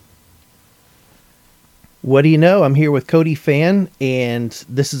What do you know? I'm here with Cody Fan, and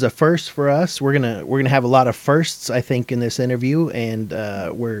this is a first for us. We're gonna have a lot of firsts, I think, in this interview, and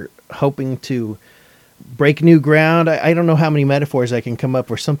we're hoping to break new ground. I don't know how many metaphors I can come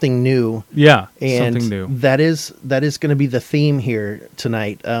up with. Something new, Yeah, and something new. that is going to be the theme here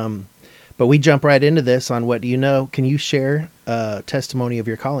tonight. But we jump right into this on what do you know? Can you share testimony of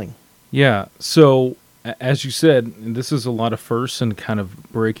your calling? Yeah, so as you said, this is a lot of firsts and kind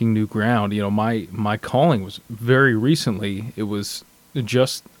of breaking new ground. My calling was very recently. It was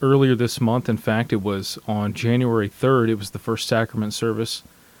just earlier this month. In fact, it was on January 3rd. It was the first sacrament service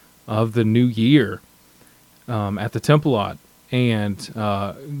of the new year at the Temple Lot. And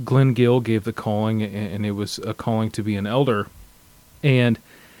Glenn Gill gave the calling, and it was a calling to be an elder. And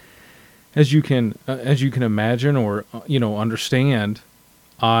as you can imagine or understand,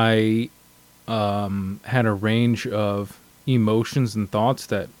 I had a range of emotions and thoughts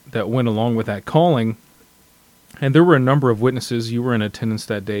that went along with that calling. And there were a number of witnesses. You were in attendance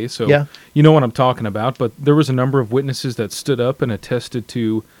that day, so Yeah. you know what I'm talking about. But there was a number of witnesses that stood up and attested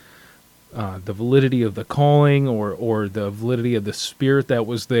to the validity of the calling or the validity of the spirit that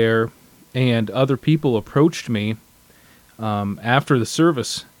was there. And other people approached me after the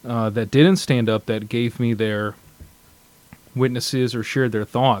service that didn't stand up, that gave me their witnesses or shared their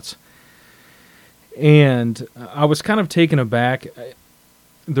thoughts. And I was kind of taken aback.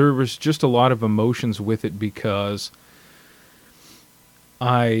 There was just a lot of emotions with it because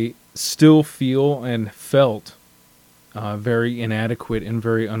I still feel and felt very inadequate and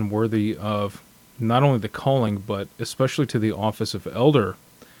very unworthy of not only the calling, but especially to the office of elder.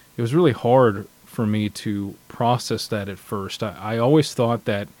 It was really hard for me to process that at first. I always thought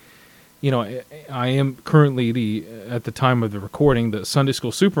that, I am currently at the time of the recording, the Sunday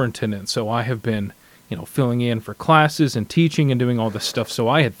school superintendent. So I have been, filling in for classes and teaching and doing all this stuff. So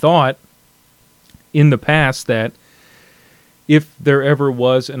I had thought in the past that if there ever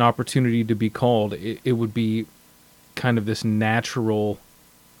was an opportunity to be called, it would be kind of this natural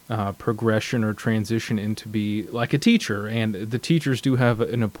progression or transition into be like a teacher. And the teachers do have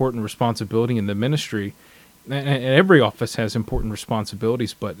an important responsibility in the ministry. And every office has important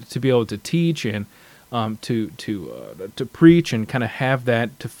responsibilities, but to be able to teach and to preach and kind of have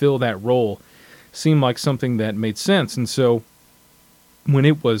that, to fill that role, seemed like something that made sense. And so when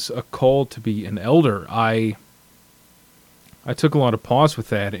it was a call to be an elder, I took a lot of pause with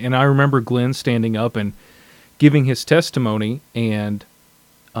that. And I remember Glenn standing up and giving his testimony, and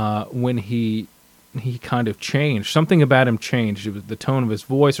when he kind of changed, something about him changed. It was the tone of his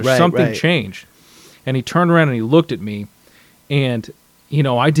voice or something changed. And he turned around and he looked at me, and,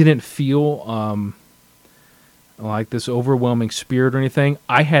 I didn't feel like this overwhelming spirit or anything.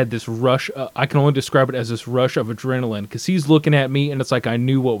 I had this rush. I can only describe it as this rush of adrenaline, because he's looking at me, and it's like I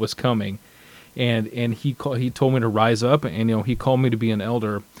knew what was coming. And he told me to rise up, and, he called me to be an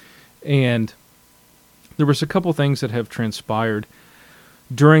elder. And there was a couple things that have transpired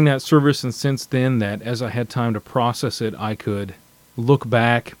during that service and since then that, as I had time to process it, I could look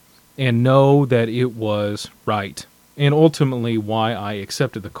back and know that it was right, and ultimately why I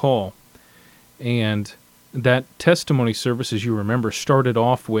accepted the call. And that testimony service, as you remember, started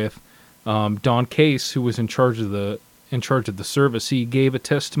off with Don Case, who was in charge of the service. He gave a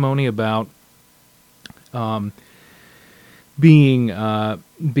testimony about being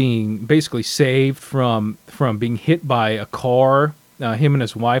basically saved from being hit by a car. Him and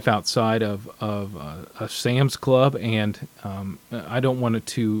his wife outside of a Sam's Club, and I don't want it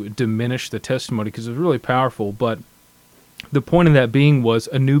to diminish the testimony because it was really powerful. But the point of that being was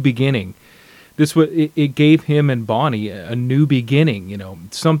a new beginning. It gave him and Bonnie a new beginning.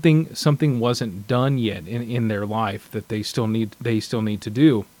 Something wasn't done yet in their life that they still need to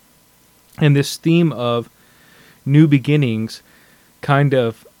do. And this theme of new beginnings kind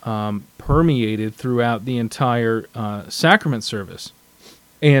of permeated throughout the entire sacrament service.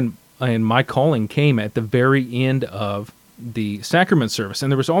 And my calling came at the very end of the sacrament service.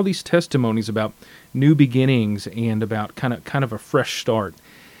 And there was all these testimonies about new beginnings and about kind of a fresh start.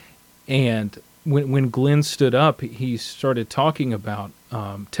 And when Glenn stood up, he started talking about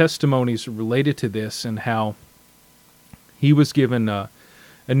testimonies related to this and how he was given a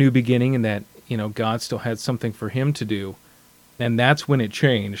new beginning, and that, God still had something for him to do. And that's when it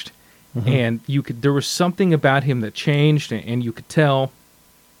changed. Mm-hmm. And there was something about him that changed, and you could tell.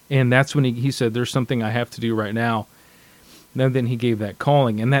 And that's when he said, there's something I have to do right now. And then he gave that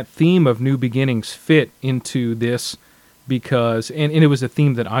calling. And that theme of new beginnings fit into this because, and it was a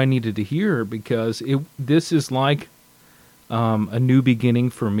theme that I needed to hear, because this is like a new beginning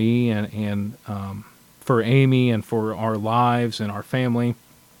for me and for Amy and for our lives and our family.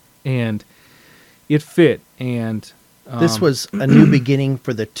 And it fit, and This was a new beginning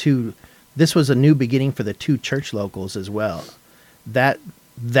for the two. This was a new beginning for the two church locals as well. That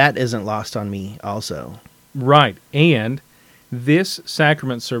isn't lost on me. Also, right. And this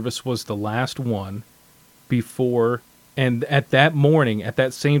sacrament service was the last one before, and at that morning, at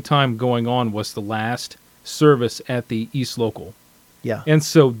that same time going on, was the last service at the East Local. yeah, And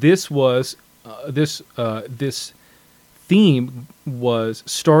so this was this theme was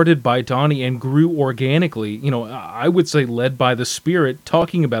started by Donnie and grew organically. You know, I would say led by the Spirit,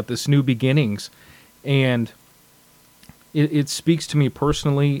 talking about this new beginnings, and it speaks to me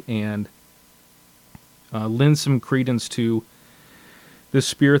personally and lends some credence to the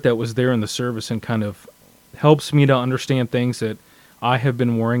Spirit that was there in the service, and kind of helps me to understand things that I have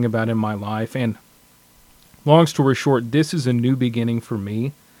been worrying about in my life. And long story short, this is a new beginning for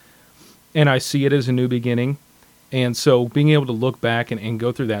me, and I see it as a new beginning. And so being able to look back and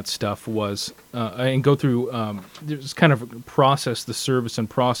go through that stuff was, and go through, just kind of process the service and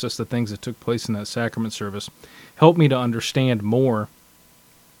process the things that took place in that sacrament service, helped me to understand more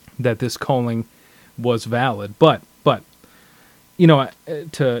that this calling was valid. But you know,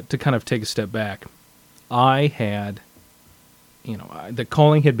 to kind of take a step back, I had, you know, the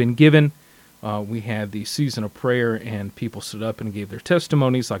calling had been given. We had the season of prayer, and people stood up and gave their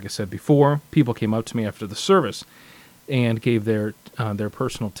testimonies. Like I said before, people came up to me after the service and gave their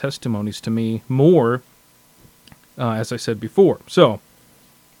personal testimonies to me more, as I said before. So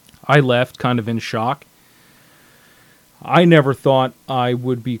I left kind of in shock. I never thought I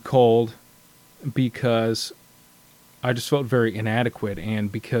would be called, because I just felt very inadequate,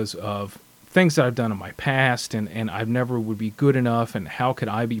 and because of things that I've done in my past, and I never would be good enough, and how could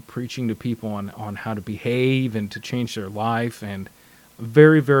I be preaching to people on how to behave and to change their life, and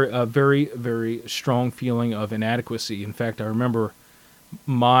very, very strong feeling of inadequacy. In fact, I remember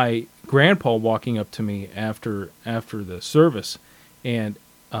my grandpa walking up to me after the service, and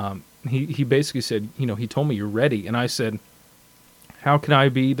he basically said, you know, he told me, "You're ready," and I said, "How can I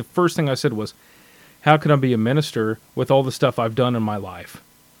be?" The first thing I said was, "How can I be a minister with all the stuff I've done in my life?"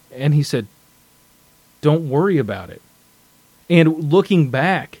 And he said, "Don't worry about it." And looking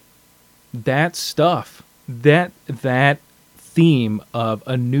back, that stuff, that theme of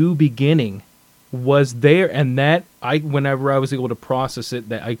a new beginning was there, and that whenever I was able to process it,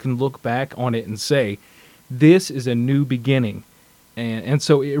 that I can look back on it and say, this is a new beginning. And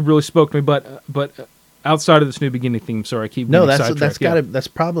so it really spoke to me. But outside of this new beginning theme, sorry, I keep getting sidetracked. That's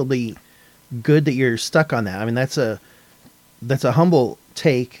probably good that you're stuck on that. I mean, that's a humble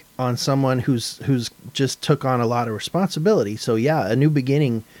take on someone who's just took on a lot of responsibility. So yeah, a new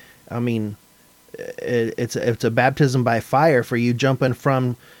beginning. I mean, it's a baptism by fire for you, jumping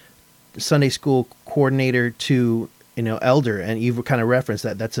from Sunday school coordinator to, you know, elder, and you've kind of referenced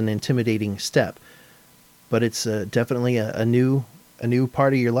that. That's an intimidating step, but it's definitely a new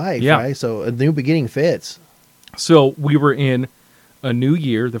part of your life, yeah. Right? So a new beginning fits. So we were in a new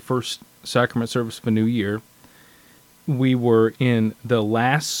year, the first sacrament service of a new year. We were in the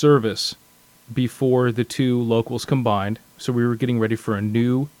last service before the two locals combined. So we were getting ready for a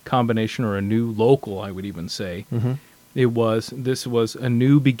new combination, or a new local, I would even say. Mm-hmm. This was a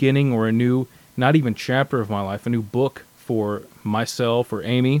new beginning, or a new, not even chapter of my life, a new book for myself or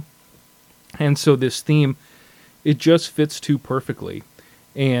Amy. And so this theme, it just fits too perfectly.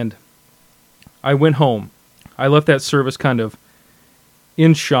 And I went home. I left that service kind of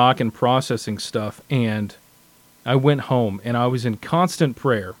in shock and processing stuff, and I went home, and I was in constant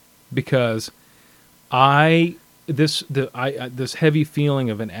prayer, because this heavy feeling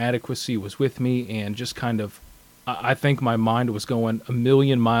of inadequacy was with me, and just kind of, I think my mind was going a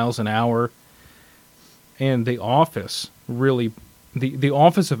million miles an hour. And the office really, the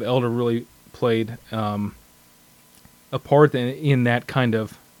office of elder really played a part in that kind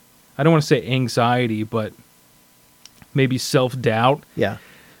of, I don't want to say anxiety, but maybe self-doubt. Yeah.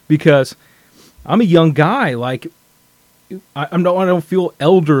 Because I'm a young guy, like, I don't feel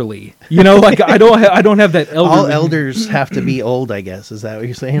elderly, you know, like I don't have that elderly. All elders have to be old, I guess. Is that what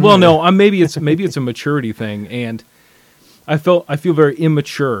you're saying? Well, no, maybe it's a maturity thing, and I feel very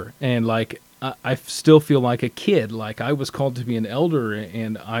immature, and like I still feel like a kid. Like I was called to be an elder,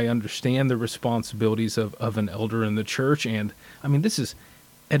 and I understand the responsibilities of an elder in the church, and I mean, this is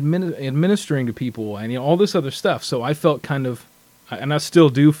administering to people, and, you know, all this other stuff. So I felt kind of, and I still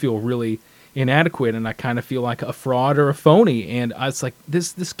do feel really inadequate, and I kind of feel like a fraud or a phony, and I was like,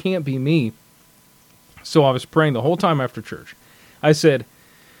 this can't be me. So I was praying the whole time after church. I said,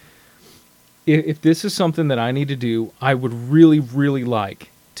 if this is something that I need to do, I would really, really like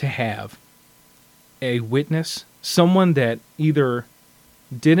to have a witness, someone that either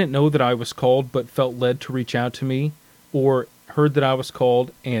didn't know that I was called but felt led to reach out to me, or heard that I was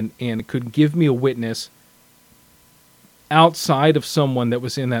called and could give me a witness outside of someone that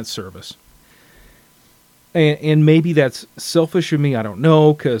was in that service. And maybe that's selfish of me, I don't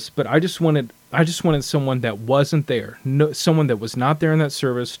know, but I just wanted someone that wasn't there, someone that was not there in that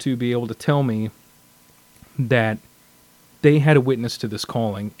service, to be able to tell me that they had a witness to this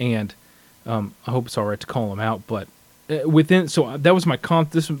calling. And I hope it's all right to call them out, but that was my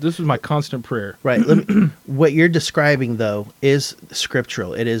this was my constant prayer. Right. What you're describing, though, is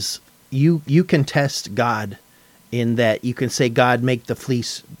scriptural. It is, you can test God in that you can say, God, make the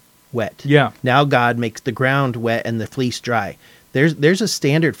fleece wet. Yeah. Now God makes the ground wet and the fleece dry. There's a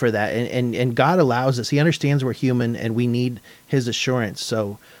standard for that, and God allows us. He understands we're human and we need his assurance.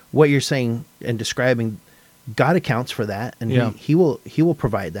 So what you're saying and describing, God accounts for that, and he will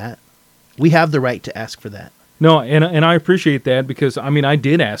provide that. We have the right to ask for that. No, and I appreciate that, because I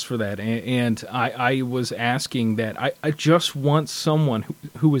did ask for that, and I was asking that I just want someone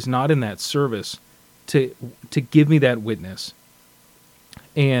who is not in that service to give me that witness.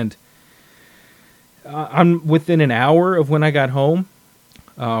 And I'm within an hour of when I got home.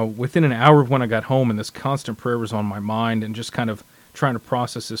 And this constant prayer was on my mind, and just kind of trying to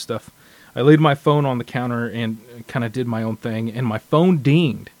process this stuff. I laid my phone on the counter and kind of did my own thing, and my phone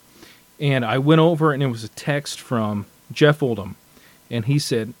dinged. And I went over, and it was a text from Jeff Oldham. And he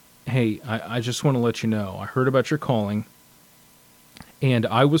said, hey, I just want to let you know, I heard about your calling, and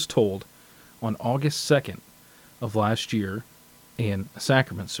I was told on August 2nd of last year in a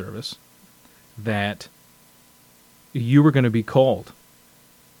sacrament service that you were going to be called,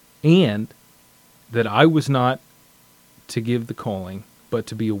 and that I was not to give the calling, but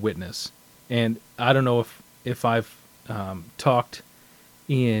to be a witness. And I don't know if I've talked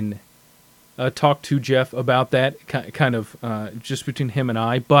to Jeff about that, kind of just between him and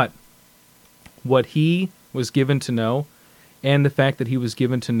I, but what he was given to know, and the fact that he was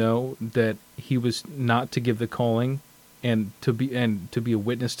given to know that he was not to give the calling and to be a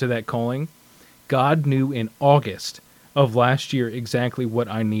witness to that calling, God knew in August of last year exactly what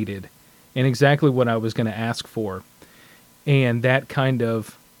I needed and exactly what I was going to ask for. And that kind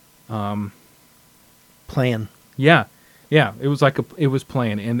of plan. Yeah, it was it was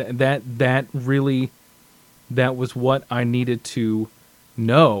planned, and that was what I needed to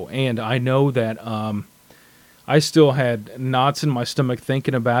know. And I know that I still had knots in my stomach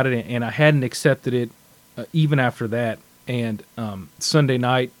thinking about it, and I hadn't accepted it even after that. And Sunday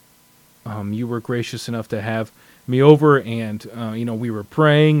night, you were gracious enough to have me over, and we were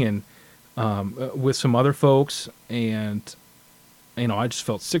praying and with some other folks, and I just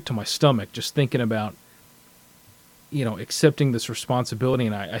felt sick to my stomach just thinking about accepting this responsibility.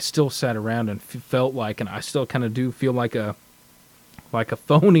 And I still sat around and felt like, and I still kind of do feel like a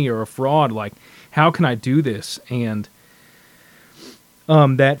phony or a fraud. Like, how can I do this? And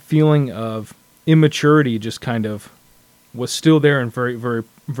that feeling of immaturity just kind of was still there and very, very,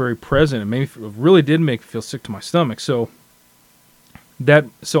 very present. It really did make me feel sick to my stomach. So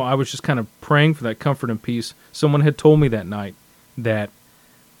I was just kind of praying for that comfort and peace. Someone had told me that night that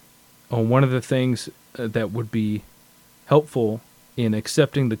one of the things that would be helpful in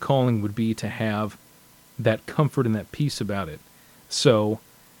accepting the calling would be to have that comfort and that peace about it. So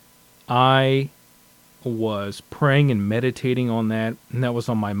I was praying and meditating on that, and that was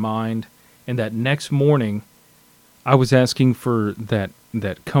on my mind. And that next morning, I was asking for that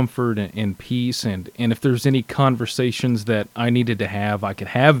comfort and peace, and if there's any conversations that I needed to have, I could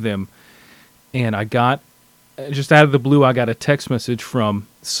have them. And I got, just out of the blue, I got a text message from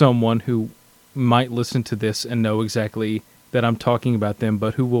someone who might listen to this and know exactly that I'm talking about them,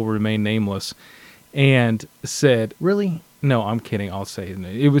 but who will remain nameless, and said, "Really? No, I'm kidding. I'll say it.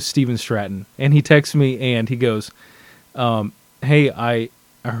 It was Stephen Stratton." And he texts me and he goes, "Hey, I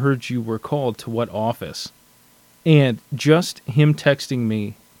heard you were called to what office?" And just him texting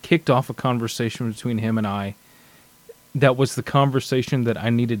me kicked off a conversation between him and I. That was the conversation that I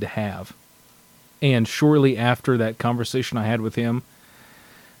needed to have. And shortly after that conversation I had with him,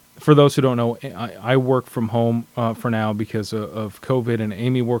 for those who don't know, I work from home for now because of COVID, and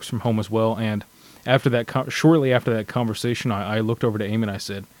Amy works from home as well. And shortly after that conversation, I looked over to Amy and I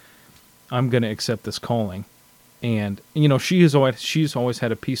said, "I'm going to accept this calling." And she's always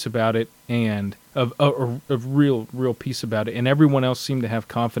had a peace about it, and a real peace about it. And everyone else seemed to have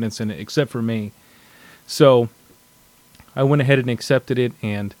confidence in it except for me. So I went ahead and accepted it,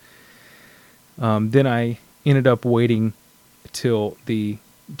 and then I ended up waiting till the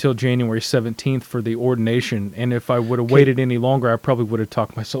till January 17th for the ordination, and if I would have waited any longer, I probably would have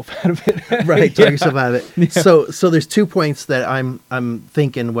talked myself out of it. Right, talk yourself out of it. Yeah. So there's 2 points that I'm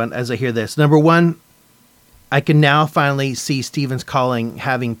thinking when as I hear this. Number one, I can now finally see Stephen's calling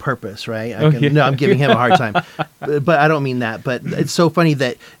having purpose, right? No, I'm giving him a hard time, but I don't mean that. But it's so funny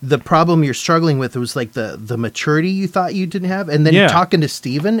that the problem you're struggling with was like the maturity you thought you didn't have, and then talking to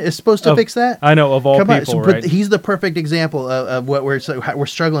Stephen is supposed to fix that. I know, of all people, so, right? But he's the perfect example of what we're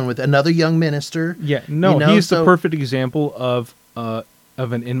struggling with. Another young minister. Yeah, no, he's the perfect example of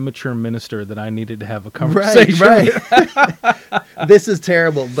an immature minister that I needed to have a conversation. Right. This is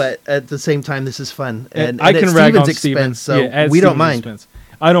terrible, but at the same time, this is fun. And I can at rag on Stephen's expense, Stephen. so we don't mind. Expense.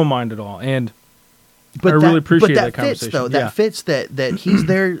 I don't mind at all, and but I really appreciate that fits, conversation. though. That fits that he's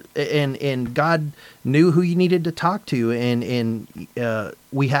there, and God knew who you needed to talk to, and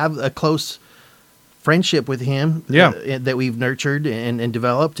we have a close friendship with him that we've nurtured and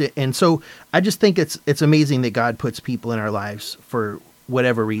developed. And so I just think it's amazing that God puts people in our lives for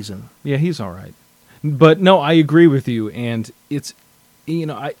whatever reason. Yeah, he's all right. But no, I agree with you. And it's,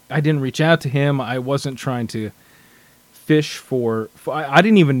 I didn't reach out to him. I wasn't trying to fish for I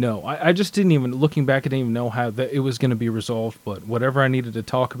didn't even know. I just didn't even, looking back, I didn't even know how that it was going to be resolved. But whatever I needed to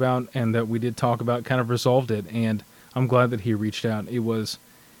talk about and that we did talk about kind of resolved it. And I'm glad that he reached out. It was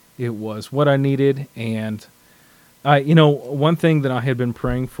what I needed. And one thing that I had been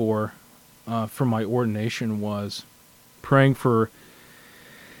praying for my ordination was praying for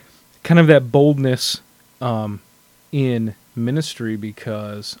kind of that boldness in ministry,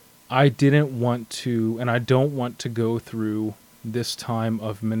 because I didn't want to, and I don't want to go through this time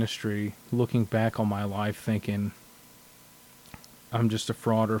of ministry looking back on my life thinking I'm just a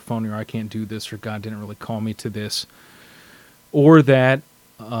fraud or a phony, or I can't do this, or God didn't really call me to this, or that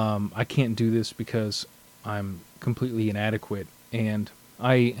I can't do this because I'm completely inadequate. And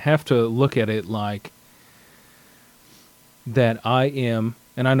I have to look at it like that I am,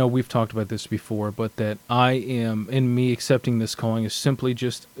 and I know we've talked about this before, but that I am, in me accepting this calling, is simply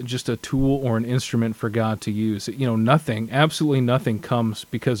just a tool or an instrument for God to use. Nothing, absolutely nothing comes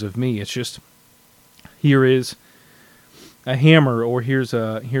because of me. It's just, here is a hammer, or here's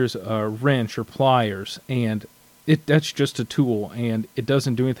a wrench or pliers, and that's just a tool, and it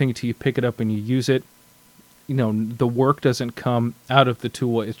doesn't do anything until you pick it up and you use it. The work doesn't come out of the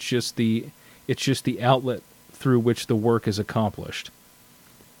tool. It's just the outlet through which the work is accomplished.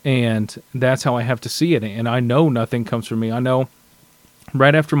 And that's how I have to see it. And I know nothing comes from me. I know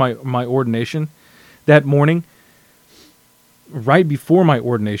right after my ordination, that morning, right before my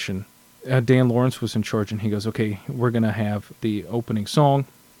ordination, Dan Lawrence was in charge, and he goes, okay, we're going to have the opening song.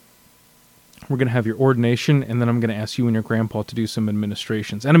 We're going to have your ordination, and then I'm going to ask you and your grandpa to do some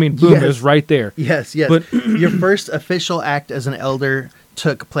administrations. And I mean, boom, it was right there. Yes. But your first official act as an elder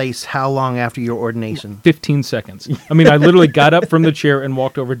took place how long after your ordination? 15 seconds. I mean, I literally got up from the chair and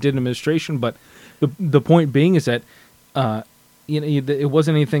walked over, did administration. But the point being is that it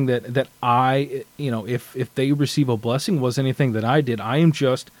wasn't anything that I, if they receive a blessing, was anything that I did. I am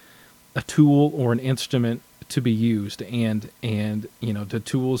just a tool or an instrument to be used, and the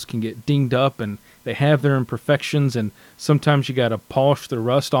tools can get dinged up, and they have their imperfections, and sometimes you got to polish the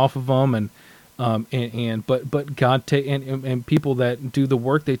rust off of them, but God and people that do the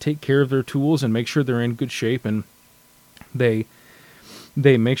work, they take care of their tools and make sure they're in good shape, and they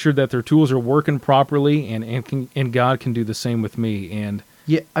make sure that their tools are working properly, and God can do the same with me. And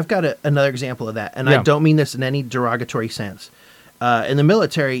yeah, I've got another example of that, and I don't mean this in any derogatory sense. In the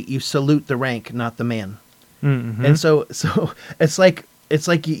military, you salute the rank, not the man. Mm-hmm. And so it's like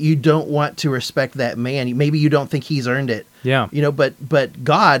you don't want to respect that man. Maybe you don't think he's earned it. Yeah. But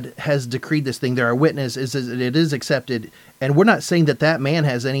God has decreed this thing. There are witnesses. It is accepted. And we're not saying that man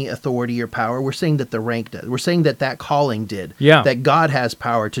has any authority or power. We're saying that the rank does. We're saying that calling did. Yeah. That God has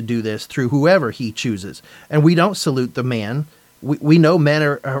power to do this through whoever he chooses. And we don't salute the man. We know men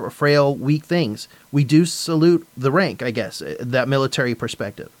are frail, weak things. We do salute the rank, I guess, that military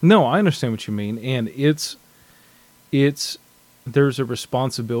perspective. No, I understand what you mean. And there's a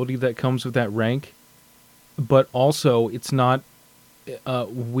responsibility that comes with that rank, but also it's not,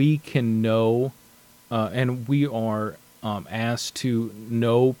 we can know, and we are asked to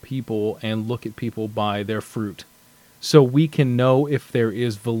know people and look at people by their fruit. So we can know if there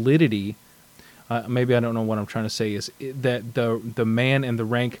is validity. Maybe I don't know what I'm trying to say is that the man and the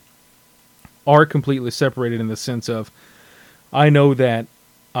rank are completely separated in the sense of, I know that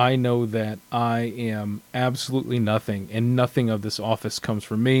I am absolutely nothing, and nothing of this office comes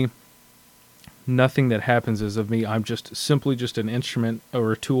from me. Nothing that happens is of me. I'm simply just an instrument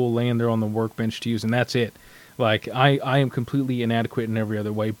or a tool laying there on the workbench to use, and that's it. Like, I am completely inadequate in every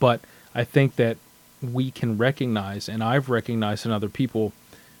other way, but I think that we can recognize, and I've recognized in other people,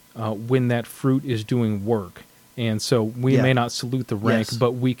 when that fruit is doing work. And so we Yeah. may not salute the rank, Yes.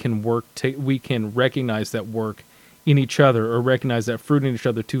 but we can we can recognize that work in each other, or recognize that fruit in each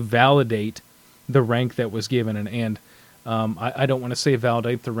other to validate the rank that was given. And I don't want to say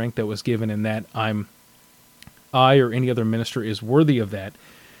validate the rank that was given in that I or any other minister is worthy of that.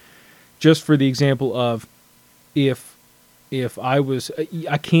 Just for the example of, if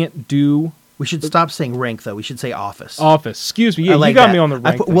I can't do We should stop saying rank, though. We should say office. office. Excuse me. I Yeah, like you got that. me on the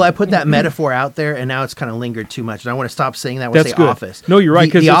rank. I put that metaphor out there, and now it's kind of lingered too much. And I want to stop saying that. I want to That's say good. office. No, you're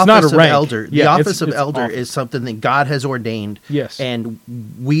right, 'cause The it's not a office of rank. elder. The Yeah, office of it's elder office. is something that God has ordained. Yes. And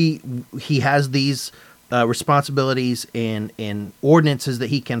he has these responsibilities and ordinances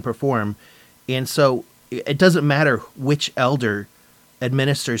that he can perform. And so it doesn't matter which elder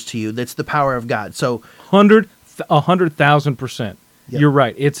administers to you. That's the power of God. So 100,000%. Yep. You're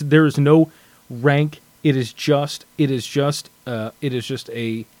right. There is no rank. It is just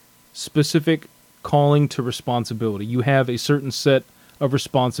a specific calling to responsibility. You have a certain set of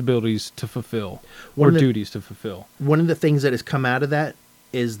responsibilities to fulfill, One or of the- duties to fulfill. one of the things that has come out of that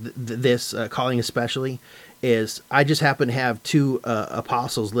is this calling, especially, is I just happen to have two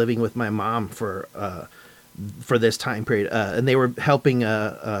apostles living with my mom for this time period, and they were helping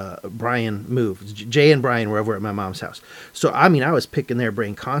Brian move. Jay and Brian were over at my mom's house. So I mean, I was picking their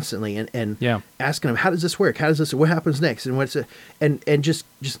brain constantly and Yeah. asking them, how does this work? How does this? What happens next? And what's it? And just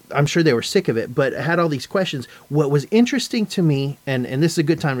I'm sure they were sick of it, but I had all these questions. What was interesting to me, and this is a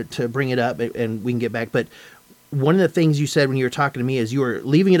good time to bring it up, and we can get back, but one of the things you said when you were talking to me is you were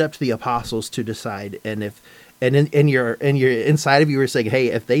leaving it up to the apostles to decide, and if in your inside of you were saying, hey,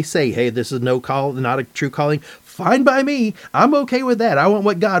 if they say, hey, this is no call, not a true calling, fine by me, I'm okay with that. I want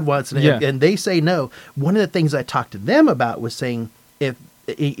what God wants, and they say no. One of the things I talked to them about was saying, if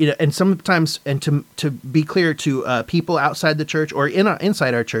you know, and sometimes, and to be clear to people outside the church or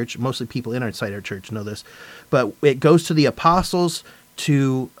inside our church, mostly people inside our church know this, but it goes to the apostles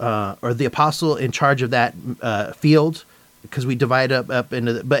or the apostle in charge of that field, because we divide up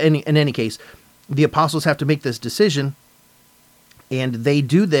into but in any case, the apostles have to make this decision, and they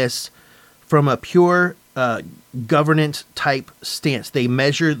do this from a pure governance type stance. They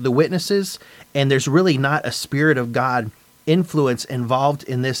measure the witnesses, and there's really not a Spirit of God influence involved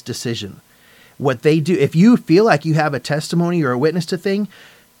in this decision. What they do, if you feel like you have a testimony or a witness to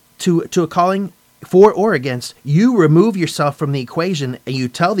a calling, for or against, you remove yourself from the equation and you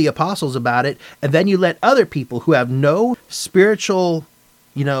tell the apostles about it, and then you let other people who have no spiritual,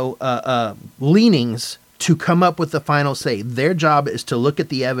 leanings to come up with the final say. Their job is to look at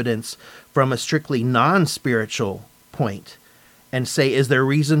the evidence from a strictly non-spiritual point and say, is there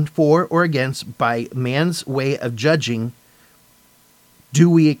reason for or against by man's way of judging? Do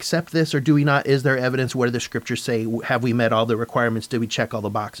we accept this or do we not? Is there evidence? What do the scriptures say? Have we met all the requirements? Did we check all the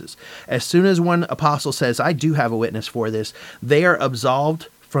boxes? As soon as one apostle says, I do have a witness for this, they are absolved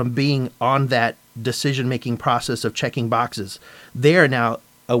from being on that decision-making process of checking boxes. They are now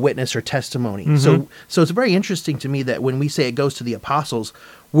a witness or testimony. Mm-hmm. So it's very interesting to me that when we say it goes to the apostles,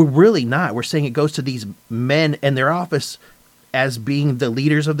 we're really not. We're saying it goes to these men and their office as being the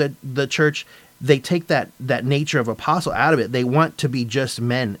leaders of the church. They take that nature of apostle out of it. They want to be just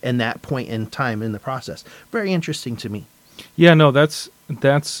men in that point in time in the process. Very interesting to me. Yeah, no, that's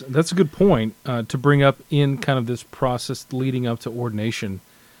a good point to bring up in kind of this process leading up to ordination,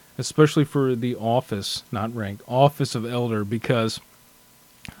 especially for the office, not rank, office of elder, because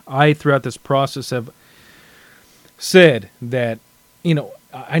I, throughout this process, have said that,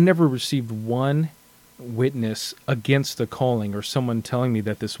 I never received one witness against the calling or someone telling me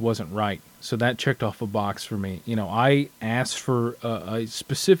that this wasn't right. So that checked off a box for me. I asked for a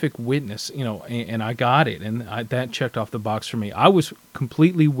specific witness, and I got it, and that checked off the box for me. I was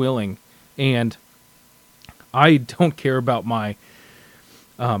completely willing, and I don't care about my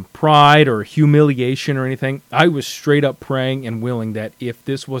pride or humiliation or anything. I was straight up praying and willing that if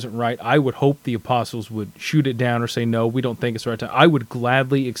this wasn't right, I would hope the apostles would shoot it down or say, no, we don't think it's the right time. I would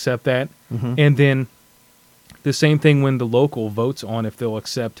gladly accept that. Mm-hmm. And then the same thing when the local votes on if they'll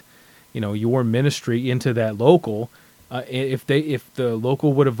accept, your ministry into that local. If the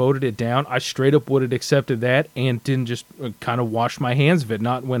local would have voted it down, I straight up would have accepted that and didn't just kind of wash my hands of it,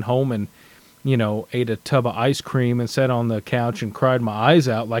 not went home and, ate a tub of ice cream and sat on the couch and cried my eyes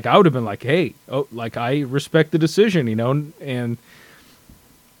out. Like, I would have been like, hey, I respect the decision, and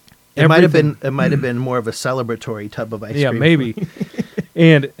it might have been more of a celebratory tub of ice cream. Yeah, maybe.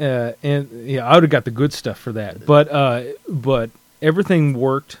 and I would have got the good stuff for that. But everything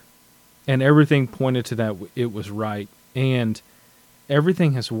worked and everything pointed to that it was right, and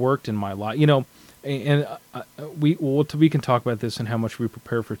everything has worked in my life. And we can talk about this and how much we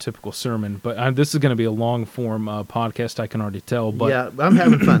prepare for a typical sermon, but this is going to be a long form podcast. I can already tell. But yeah, I'm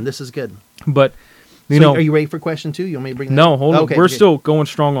having fun. This is good. But are you ready for question 2? You want me to bring that no, up? hold on. Okay, We're okay. still going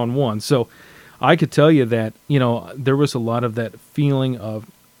strong on 1. So I could tell you that there was a lot of that feeling of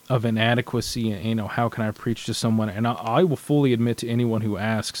inadequacy, and how can I preach to someone? And I will fully admit to anyone who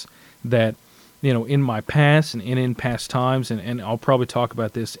asks that. In my past and in past times, and I'll probably talk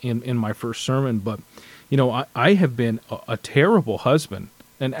about this in my first sermon, but, I have been a terrible husband,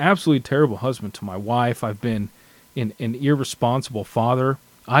 an absolutely terrible husband to my wife. I've been an irresponsible father.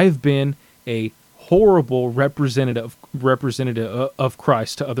 I've been a horrible representative of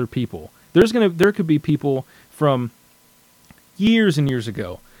Christ to other people. There could be people from years and years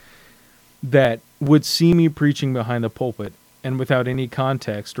ago that would see me preaching behind the pulpit, and without any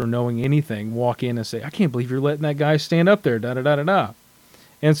context or knowing anything, walk in and say, "I can't believe you're letting that guy stand up there." Da da da da da.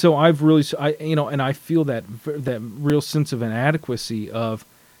 And so I've really, and I feel that real sense of inadequacy of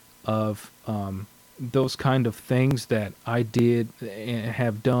those kind of things that I did and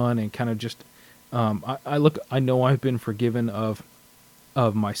have done, and kind of just, I know I've been forgiven of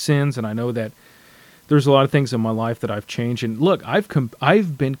my sins, and I know that there's a lot of things in my life that I've changed. And look,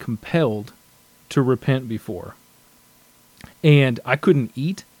 I've been compelled to repent before. And I couldn't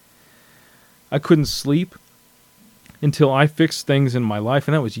eat. I couldn't sleep until I fixed things in my life,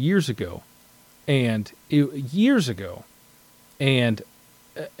 and that was years ago. And years ago. And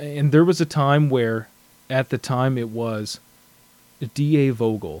there was a time where, at the time, it was D.A.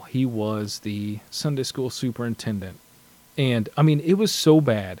 Vogel. He was the Sunday school superintendent. And, it was so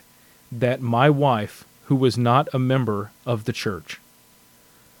bad that my wife, who was not a member of the church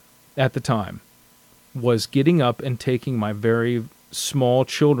at the time, was getting up and taking my very small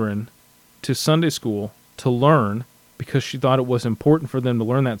children to Sunday school to learn, because she thought it was important for them to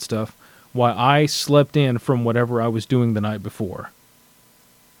learn that stuff, while I slept in from whatever I was doing the night before.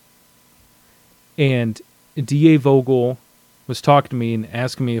 And D.A. Vogel was talking to me and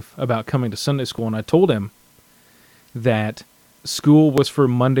asking me about coming to Sunday school, and I told him that school was for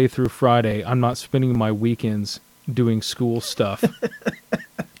Monday through Friday. I'm not spending my weekends doing school stuff.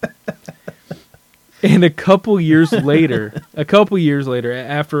 And a couple years later,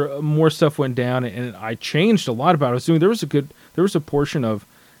 after more stuff went down and I changed a lot about what I was doing, there was a portion of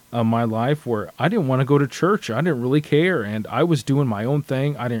my life where I didn't want to go to church. I didn't really care, and I was doing my own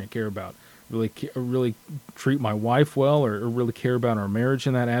thing. I didn't care about really treat my wife well, or really care about our marriage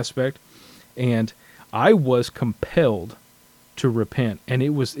in that aspect. And I was compelled to repent, and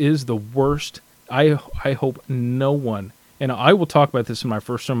it is the worst. I hope no one, and I will talk about this in my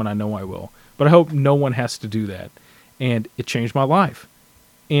first sermon. I know I will. But I hope no one has to do that. And it changed my life.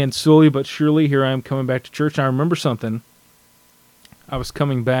 And slowly but surely, here I am coming back to church. And I remember something. I was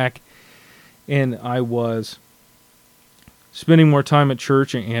coming back, and I was spending more time at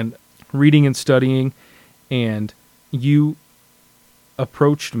church and reading and studying. And you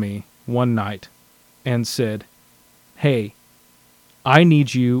approached me one night and said, "Hey, I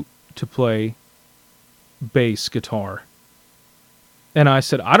need you to play bass guitar." And I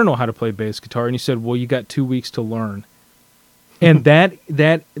said, "I don't know how to play bass guitar." And you said, "Well, you got 2 weeks to learn." And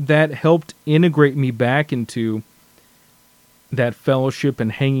that helped integrate me back into that fellowship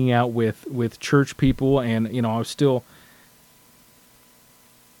and hanging out with church people. And, I was still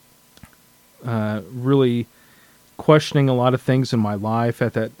really questioning a lot of things in my life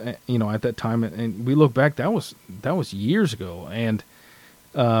at that time. And we look back, that was years ago. And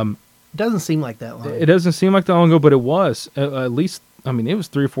it doesn't seem like that long. It doesn't seem like that long ago, but it was at least. It was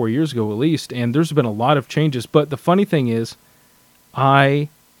 3 or 4 years ago at least, and there's been a lot of changes. But the funny thing is, I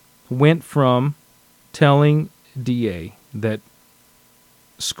went from telling DA that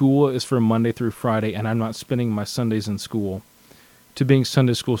school is from Monday through Friday, and I'm not spending my Sundays in school, to being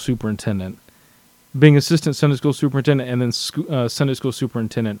Sunday school superintendent, being assistant Sunday school superintendent, and then Sunday school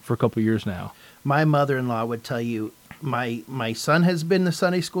superintendent for a couple of years now. My mother-in-law would tell you, my son has been the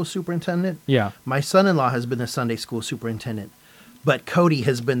Sunday school superintendent. Yeah. My son-in-law has been the Sunday school superintendent. But Cody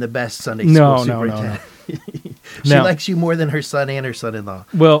has been the best Sunday school superintendent. No. She likes you more than her son and her son-in-law.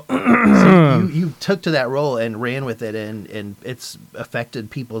 Well, so you took to that role and ran with it, and it's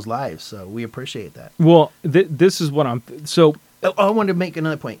affected people's lives. So we appreciate that. Well, this is what I wanted to make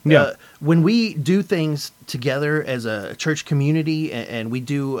another point. Yeah. When we do things together as a church community, and we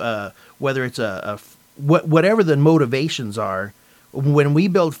do whether it's whatever the motivations are, when we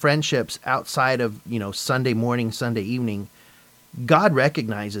build friendships outside of Sunday morning, Sunday evening, God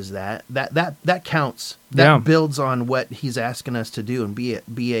recognizes that counts. That builds on what He's asking us to do, and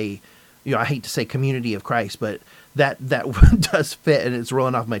be I hate to say community of Christ, but that does fit, and it's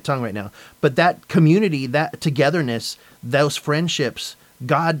rolling off my tongue right now. But that community, that togetherness, those friendships,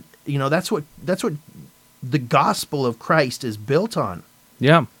 God, that's what the gospel of Christ is built on.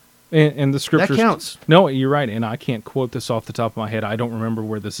 Yeah. And the scriptures... That counts. No, you're right. And I can't quote this off the top of my head. I don't remember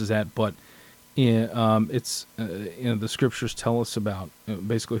where this is at, but it's the scriptures tell us about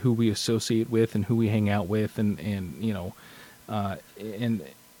basically who we associate with and who we hang out with, and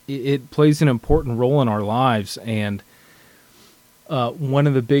it plays an important role in our lives. And one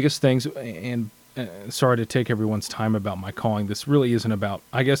of the biggest things, and sorry to take everyone's time about my calling. This really isn't about,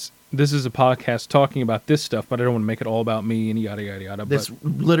 I guess this is a podcast talking about this stuff, but I don't want to make it all about me and yada, yada, yada. This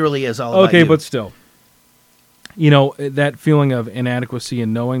literally is all about you. Okay, but still, that feeling of inadequacy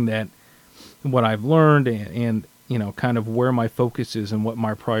and knowing that what I've learned and kind of where my focus is and what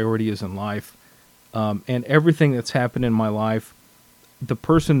my priority is in life, and everything that's happened in my life, the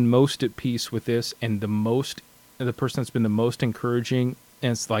person most at peace with this and the person that's been the most encouraging,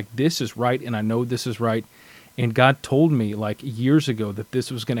 and it's like, this is right, and I know this is right, and God told me like years ago that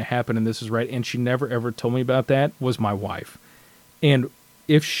this was going to happen and this is right, and she never ever told me about that, was my wife. And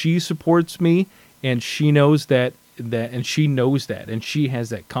if she supports me and she knows that and she knows that and she has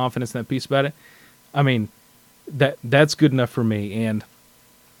that confidence and that peace about it, I mean, that's good enough for me.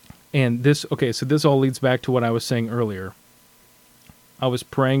 And this, okay, so this all leads back to what I was saying earlier. I was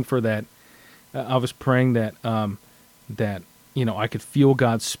praying for that. I was praying that I could feel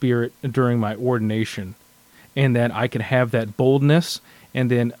God's Spirit during my ordination, and that I could have that boldness.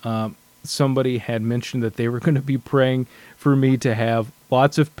 And then somebody had mentioned that they were going to be praying for me to have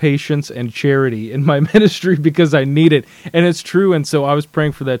lots of patience and charity in my ministry because I need it. And it's true. And so I was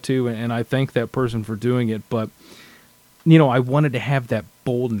praying for that too. And I thank that person for doing it. But, I wanted to have that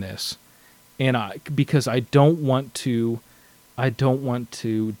boldness, and because I don't want to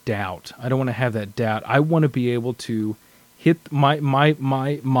doubt. I don't want to have that doubt. I want to be able to hit my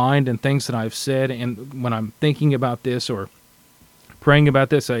mind and things that I've said, and when I'm thinking about this or praying about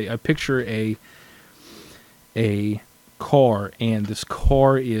this, I picture a car, and this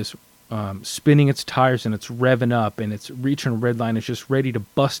car is spinning its tires and it's revving up and it's reaching a red line. It's just ready to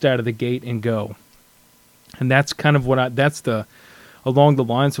bust out of the gate and go. And that's kind of along the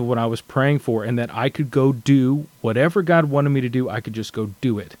lines of what I was praying for, and that I could go do whatever God wanted me to do. I could just go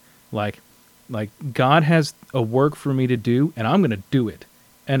do it. Like God has a work for me to do, and I'm going to do it.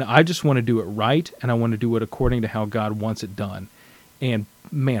 And I just want to do it right, and I want to do it according to how God wants it done. And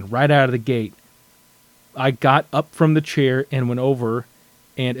man, right out of the gate, I got up from the chair and went over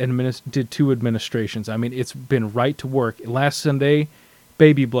and did 2 administrations. I mean, it's been right to work. Last Sunday,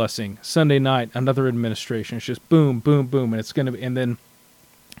 baby blessing. Sunday night, another administration. It's just boom, boom, boom, and it's going to be. And then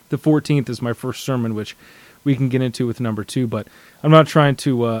the 14th is my first sermon, which we can get into with number 2. But I'm not trying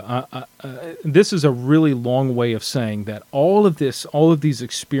to. This is a really long way of saying that all of these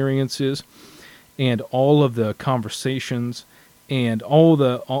experiences, and all of the conversations, and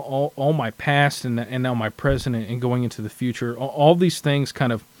all my past and now my present and going into the future, all these things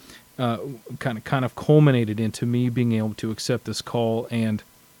kind of culminated into me being able to accept this call. And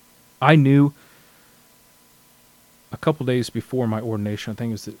I knew a couple days before my ordination, I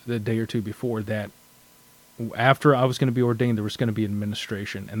think it was the day or two before, that after I was going to be ordained, there was going to be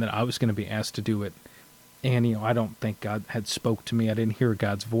administration, and that I was going to be asked to do it. And I don't think God had spoke to me. I didn't hear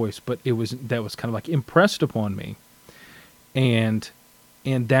God's voice, but that was kind of like impressed upon me. And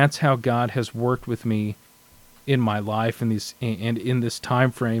that's how God has worked with me in my life and in this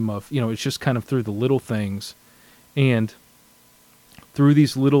time frame of, it's just kind of through the little things and through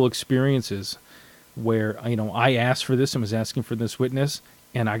these little experiences where, I asked for this and was asking for this witness,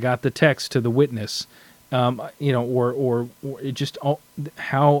 and I got the text to the witness, or it just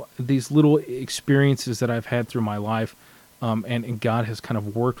how these little experiences that I've had through my life, and God has kind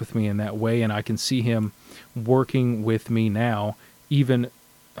of worked with me in that way, and I can see Him working with me now, even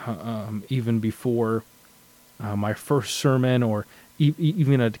before my first sermon, or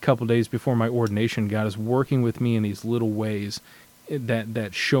even a couple days before my ordination. God is working with me in these little ways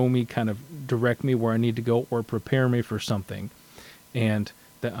that show me, kind of direct me where I need to go, or prepare me for something. And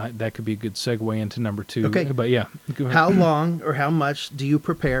that could be a good segue into number 2. Okay. But yeah, go ahead. How long or how much do you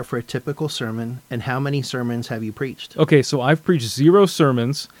prepare for a typical sermon, and how many sermons have you preached? Okay, so I've preached 0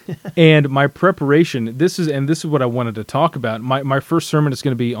 sermons, and my preparation, this is what I wanted to talk about. My first sermon is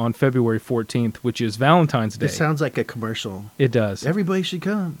going to be on February 14th, which is Valentine's Day. This sounds like a commercial. It does. Everybody should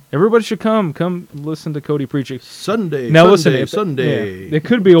come. Everybody should come. Come listen to Cody preaching. Sunday. Sunday. It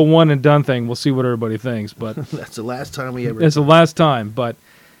could be a one and done thing. We'll see what everybody thinks, but that's the last time we ever. It's the last time, but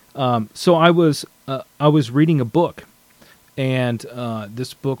so I was reading a book, And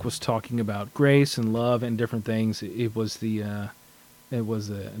this book was talking about grace and love and different things. It was the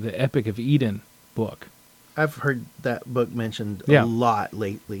Epic of Eden book. I've heard that book mentioned Yeah. a lot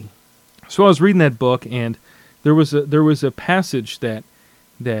lately. So I was reading that book, and there was a passage that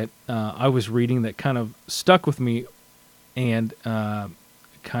I was reading that kind of stuck with me, and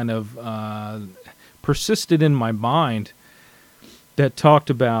kind of persisted in my mind, that talked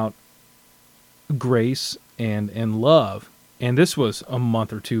about grace and love. And this was a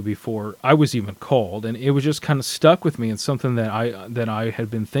month or two before I was even called, and it was just kind of stuck with me, and something that I had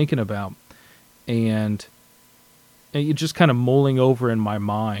been thinking about, and it just kind of mulling over in my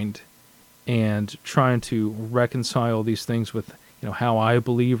mind, and trying to reconcile these things with, how I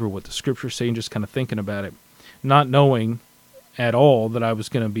believe or what the scriptures say, and just kind of thinking about it, not knowing at all that I was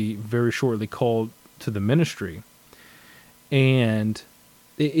going to be very shortly called to the ministry. And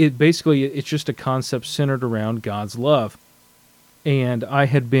it basically, it's just a concept centered around God's love. And I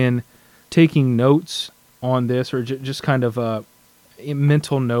had been taking notes on this, or just kind of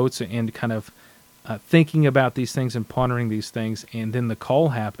mental notes, and kind of thinking about these things and pondering these things. And then the call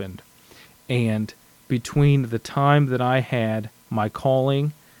happened. And between the time that I had my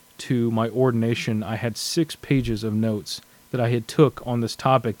calling to my ordination, I had 6 pages of notes that I had took on this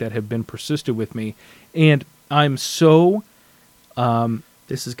topic that had been persisted with me. And I'm so...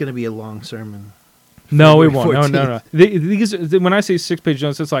 This is going to be a long sermon. No, it February won't. No. 14th. These, when I say 6 page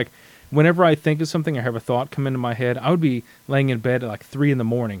notes, it's like whenever I think of something, I have a thought come into my head. I would be laying in bed at like 3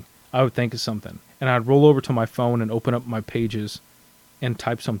 a.m. I would think of something, and I'd roll over to my phone and open up my pages and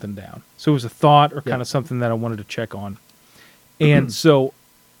type something down. So it was a thought, or kind of something that I wanted to check on. And so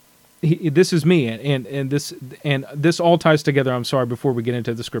this is me, and this all ties together. I'm sorry, before we get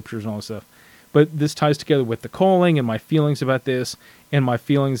into the scriptures and all this stuff, but this ties together with the calling and my feelings about this, and my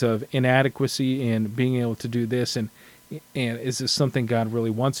feelings of inadequacy and being able to do this, and is this something God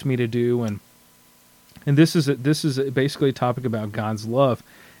really wants me to do? And this is basically a topic about God's love,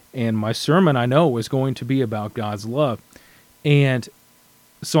 and my sermon, I know, is going to be about God's love. And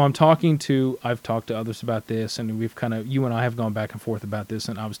so I've talked to others about this, and we've you and I have gone back and forth about this,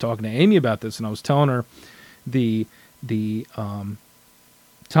 and I was talking to Amy about this, and I was telling her the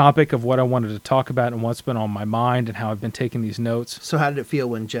topic of what I wanted to talk about and what's been on my mind, and how I've been taking these notes. So how did it feel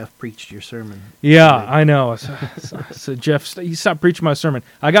when Jeff preached your sermon? Yeah, I know. So Jeff, he stopped preaching my sermon.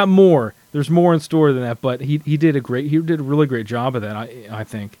 I got more. There's more in store than that, but he did a really great job of that, I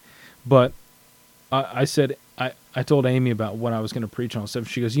think. But I said, I told Amy about what I was going to preach on stuff.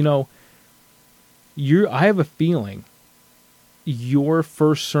 She goes, I have a feeling your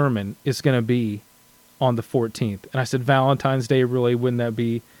first sermon is going to be on the 14th. And I said, Valentine's Day, really? Wouldn't that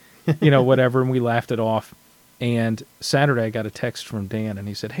be, whatever? And we laughed it off. And Saturday I got a text from Dan, and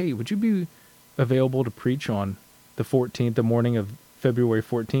he said, hey, would you be available to preach on the 14th, the morning of February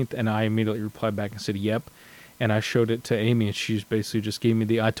 14th? And I immediately replied back and said, yep. And I showed it to Amy, and she basically just gave me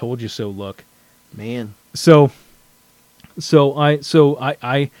the I told you so look. Man. So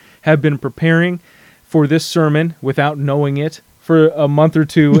I have been preparing for this sermon without knowing it for a month or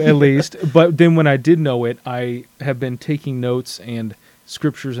two at least. But then when I did know it, I have been taking notes and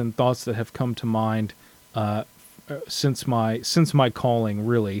scriptures and thoughts that have come to mind since my calling,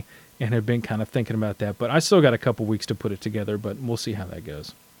 really, and have been kind of thinking about that. But I still got a couple weeks to put it together, but we'll see how that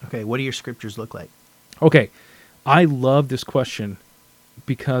goes. Okay, what do your scriptures look like? Okay, I love this question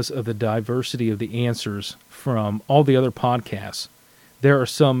because of the diversity of the answers from all the other podcasts. There are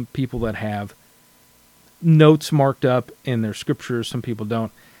some people that have notes marked up in their scriptures, some people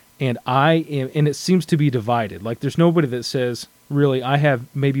don't. And and it seems to be divided. Like there's nobody that says, really, I have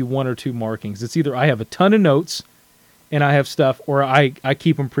maybe 1 or 2 markings. It's either I have a ton of notes and I have stuff, or I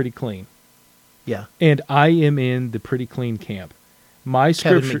keep them pretty clean. Yeah. And I am in the pretty clean camp. My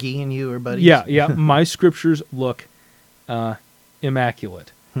Kevin scripture, McGee and you are buddies? Yeah. My scriptures look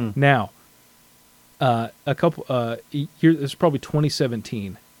immaculate. Now, a couple here. This is probably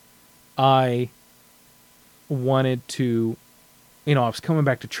 2017. I wanted to, I was coming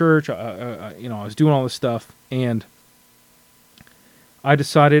back to church. I was doing all this stuff, and I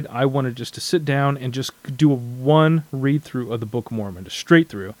decided I wanted just to sit down and just do one read through of the Book of Mormon, just straight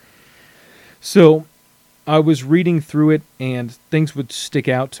through. So I was reading through it, and things would stick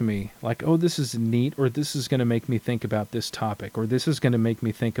out to me, like, oh, this is neat, or this is going to make me think about this topic, or this is going to make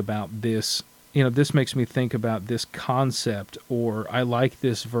me think about this, this makes me think about this concept, or I like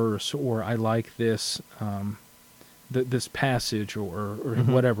this verse, or I like this this passage, or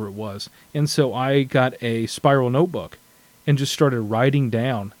whatever it was. And so I got a spiral notebook and just started writing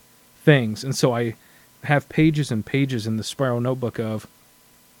down things. And so I have pages and pages in the spiral notebook of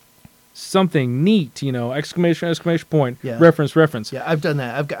something neat, exclamation, exclamation point, Yeah. reference. Yeah, I've done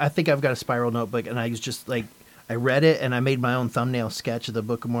that. I think I've got a spiral notebook, and I was just like, I read it, and I made my own thumbnail sketch of the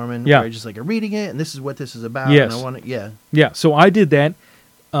Book of Mormon. Yeah. Where I just like, I'm reading it, and this is what this is about. Yes. And I want to, yeah. Yeah, so I did that,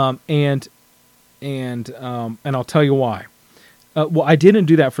 and I'll tell you why. Well, I didn't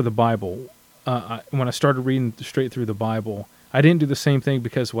do that for the Bible. When I started reading straight through the Bible, I didn't do the same thing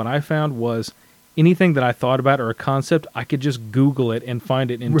because what I found was anything that I thought about or a concept, I could just Google it and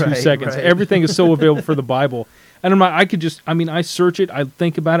find it in 2 seconds. Right. Everything is so available for the Bible. And I search it, I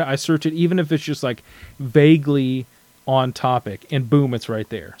think about it, I search it, even if it's just like vaguely on topic, and boom, it's right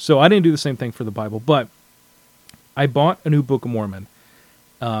there. So I didn't do the same thing for the Bible, but I bought a new Book of Mormon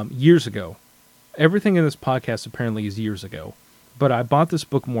years ago. Everything in this podcast apparently is years ago. But I bought this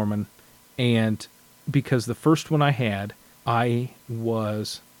Book of Mormon, and because the first one I had, I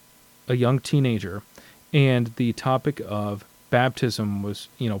was a young teenager, and the topic of baptism was,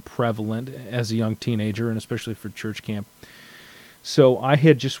 prevalent as a young teenager, and especially for church camp. So I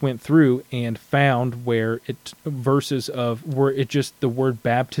had just went through and found where verses of where it just the word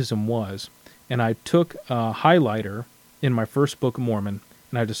baptism was, and I took a highlighter in my first Book of Mormon,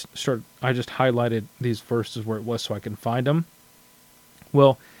 and I just highlighted these verses where it was so I can find them.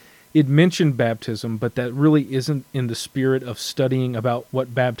 Well, it mentioned baptism, but that really isn't in the spirit of studying about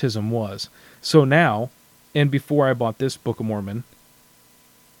what baptism was. So now, and before I bought this Book of Mormon,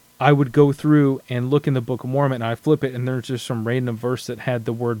 I would go through and look in the Book of Mormon, and I flip it, and there's just some random verse that had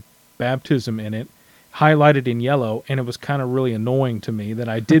the word baptism in it, highlighted in yellow, and it was kind of really annoying to me that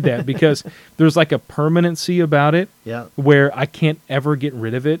I did that because there's like a permanency about it where I can't ever get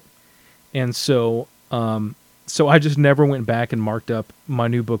rid of it. And so I just never went back and marked up my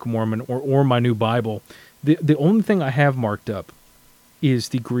new Book of Mormon or my new Bible. The only thing I have marked up is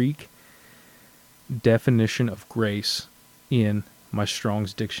the Greek definition of grace in my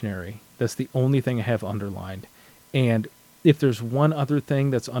Strong's Dictionary. That's the only thing I have underlined. And if there's one other thing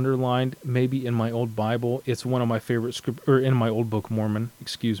that's underlined, maybe in my old Bible, it's one of my favorite in my old Book of Mormon,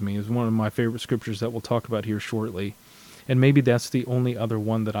 is one of my favorite scriptures that we'll talk about here shortly. And maybe that's the only other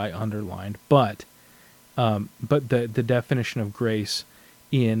one that I underlined. But the definition of grace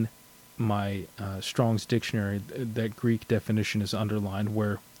in my Strong's Dictionary, that Greek definition is underlined,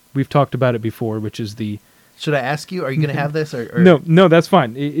 where we've talked about it before, which is the... Should I ask you? Are you going to have this? Or No, that's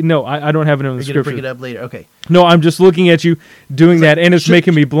fine. No, I don't have it in the scripture. You're going to bring it up later? Okay. No, I'm just looking at you doing that, and it's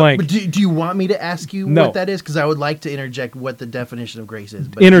making me blank. Do you want me to ask you what that is? Because I would like to interject what the definition of grace is.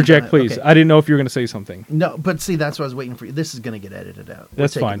 But interject, please. Okay. I didn't know if you were going to say something. No, but see, that's what I was waiting for. This is going to get edited out.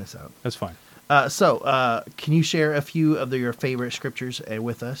 That's fine. This out. That's fine. So, can you share a few of your favorite scriptures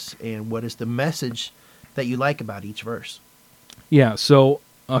with us, and what is the message that you like about each verse? Yeah, so,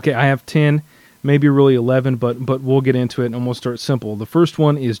 okay, I have 10, maybe really 11, but we'll get into it, and we'll start simple. The first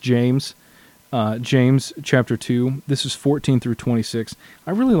one is James, James chapter 2. This is 14 through 26.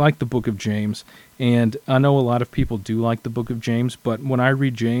 I really like the book of James, and I know a lot of people do like the book of James, but when I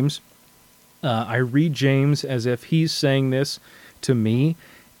read James as if he's saying this to me,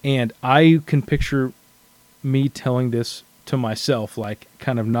 and I can picture me telling this to myself, like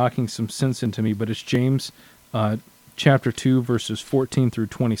kind of knocking some sense into me, but it's James chapter 2, verses 14 through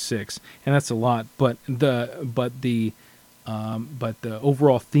 26, and that's a lot. But the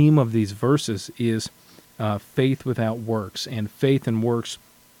overall theme of these verses is faith without works, and faith and works,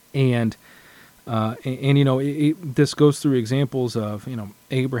 and this goes through examples of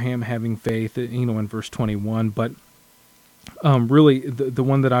Abraham having faith, in verse 21, but really the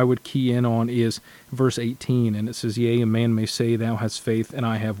one that I would key in on is verse 18, and it says, "Yea, a man may say, Thou hast faith, and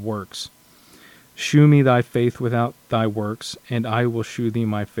I have works. Shew me thy faith without thy works, and I will shew thee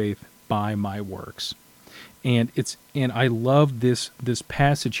my faith by my works." And I love this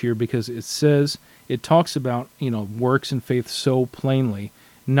passage here because it talks about works and faith so plainly.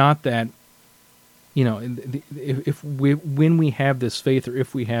 Not that when we have this faith, or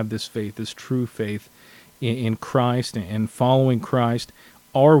if we have this faith, this true faith in Christ and following Christ,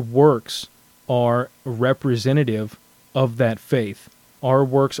 our works are representative of that faith. Our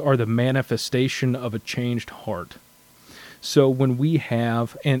works are the manifestation of a changed heart. So when we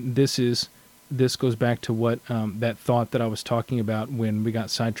have, and this goes back to what that thought that I was talking about when we got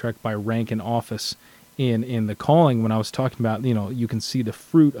sidetracked by rank and office in the calling, when I was talking about, you can see the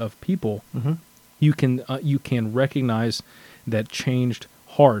fruit of people. Mm-hmm. You can recognize that changed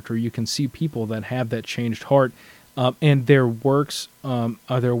heart, or you can see people that have that changed heart, and their works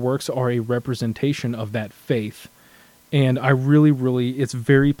are a representation of that faith. And I really, it's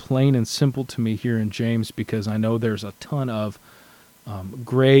very plain and simple to me here in James, because I know there's a ton of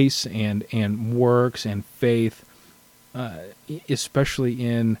grace and works and faith, especially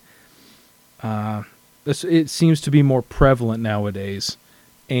in it seems to be more prevalent nowadays,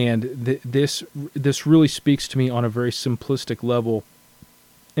 and this really speaks to me on a very simplistic level,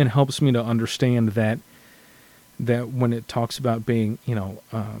 and helps me to understand that when it talks about being,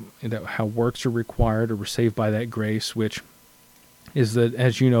 that how works are required or we're saved by that grace, which is that,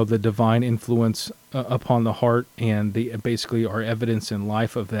 as you know, the divine influence upon the heart, and the basically our evidence in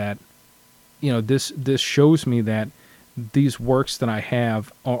life of that. This shows me that these works that I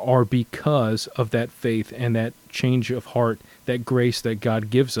have are because of that faith and that change of heart, that grace that God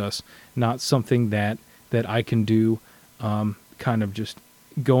gives us, not something that I can do, kind of just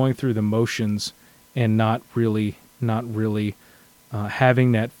going through the motions and not really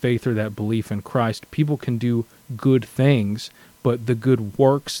having that faith or that belief in Christ. People can do good things, but the good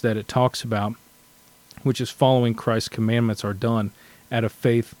works that it talks about, which is following Christ's commandments, are done out of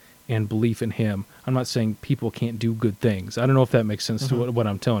faith and belief in Him. I'm not saying people can't do good things. I don't know if that makes sense to what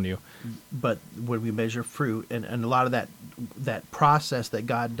I'm telling you. But when we measure fruit and a lot of that process that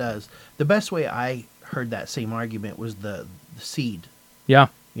God does, the best way I heard that same argument was the seed. Yeah.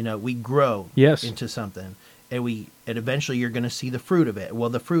 We grow into something, and eventually you're going to see the fruit of it. Well,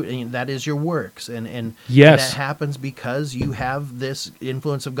 the fruit, and that is your works, and yes, that happens because you have this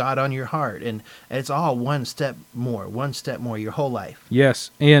influence of God on your heart, and it's all one step more, your whole life.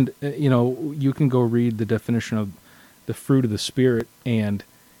 Yes, and you can go read the definition of the fruit of the Spirit, and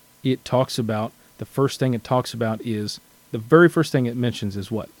it talks about the very first thing it mentions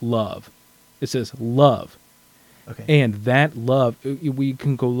is what? Love. It says love. Okay. And that love, we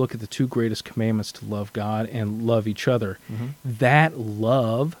can go look at the two greatest commandments, to love God and love each other. Mm-hmm. That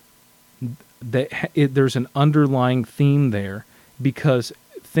love, there's an underlying theme there, because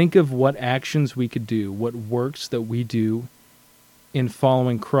think of what actions we could do, what works that we do in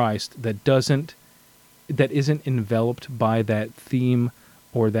following Christ that isn't enveloped by that theme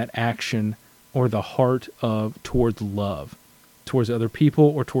or that action or the heart of towards love, towards other people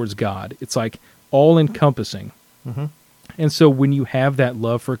or towards God. It's like all encompassing. Mm-hmm. And so when you have that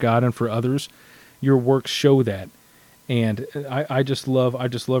love for God and for others, your works show that. And I just love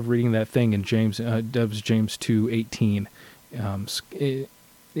reading that thing in James 2:18.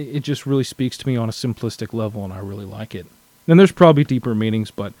 It just really speaks to me on a simplistic level, and I really like it. And there's probably deeper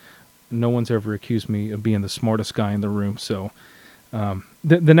meanings, but no one's ever accused me of being the smartest guy in the room. So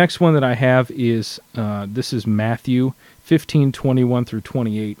the next one that I have is this is Matthew 15:21 through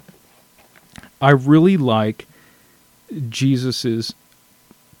 28. I really like Jesus's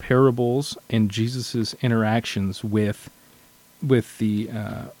parables and Jesus's interactions with the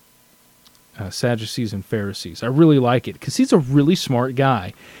Sadducees and Pharisees. I really like it because he's a really smart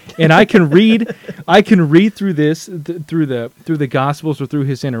guy, and I can read through this through the Gospels or through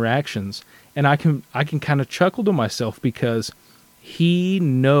his interactions, and I can kind of chuckle to myself because he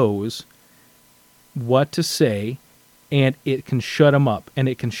knows what to say, and it can shut him up, and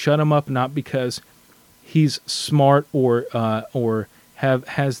it can shut him up not because he's smart or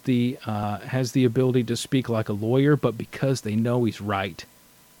has the ability to speak like a lawyer, but because they know he's right.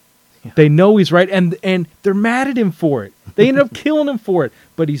 Yeah. They know he's right, and they're mad at him for it. They end up killing him for it,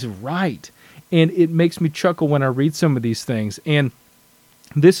 but he's right. And it makes me chuckle when I read some of these things. And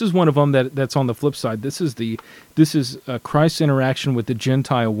this is one of them that's on the flip side. This is Christ's interaction with the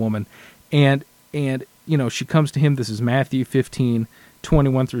Gentile woman, and she comes to him. This is Matthew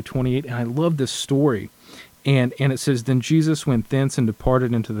 15:21 through 28, and I love this story. And it says, Then Jesus went thence and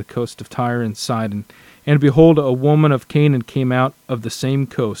departed into the coast of Tyre and Sidon. And behold, a woman of Canaan came out of the same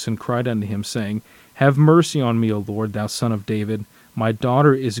coast, and cried unto him, saying, Have mercy on me, O Lord, thou son of David. My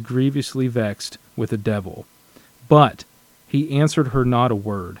daughter is grievously vexed with a devil. But he answered her not a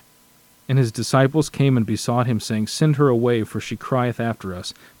word. And his disciples came and besought him, saying, Send her away, for she crieth after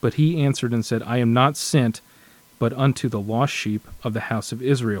us. But he answered and said, I am not sent but unto the lost sheep of the house of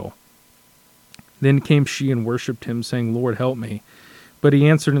Israel. Then came she and worshipped him, saying, Lord, help me. But he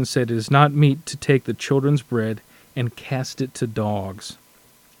answered and said, It is not meet to take the children's bread and cast it to dogs.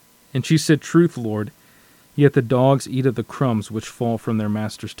 And she said, Truth, Lord, yet the dogs eat of the crumbs which fall from their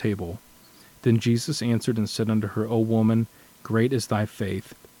master's table. Then Jesus answered and said unto her, O woman, great is thy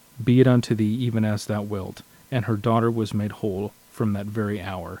faith. Be it unto thee even as thou wilt. And her daughter was made whole from that very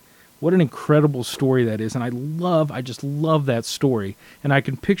hour. What an incredible story that is, and I just love that story. And I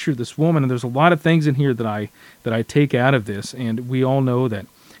can picture this woman, and there's a lot of things in here that I take out of this, and we all know that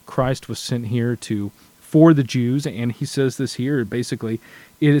Christ was sent here for the Jews, and he says this here, basically,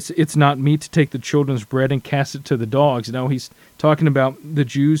 it's not meet to take the children's bread and cast it to the dogs. No, he's talking about the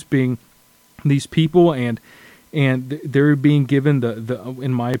Jews being these people, and they're being given the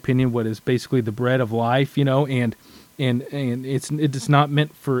in my opinion, what is basically the bread of life, and and it's not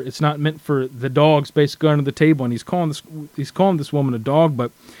meant for the dogs basically under the table, and he's calling this woman a dog,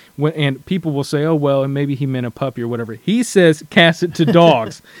 but and people will say, oh well, and maybe he meant a puppy or whatever. He says cast it to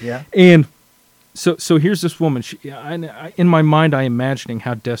dogs. Yeah. And so here's this woman. In my mind, I'm imagining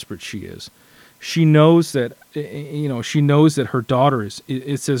how desperate she is. She knows that her daughter is,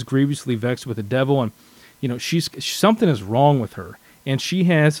 it says, grievously vexed with the devil, and something is wrong with her, and she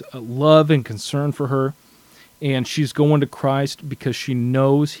has love and concern for her, and she's going to Christ because she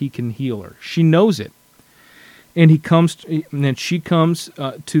knows he can heal her. She knows it, and then she comes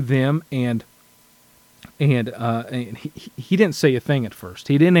to them, and he didn't say a thing at first.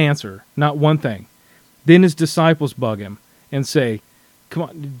 He didn't answer, not one thing. Then his disciples bug him and say, come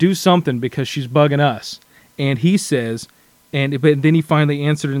on, do something because she's bugging us. And he says, but then he finally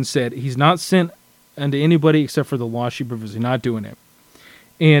answered and said, he's not sent unto anybody except for the lost sheep of Israel. He's not doing it.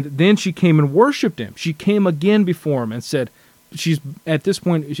 And then she came and worshipped him. She came again before him and said, she's at this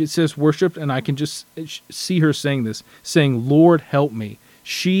point, it says worshipped, and I can just see her saying this, saying, Lord, help me.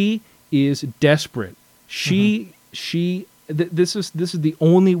 She is desperate. This is the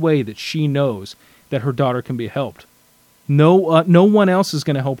only way that she knows that her daughter can be helped. No one else is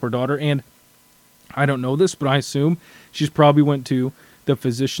going to help her daughter, and I don't know this, but I assume she's probably went to the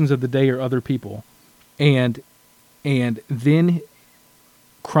physicians of the day or other people, and then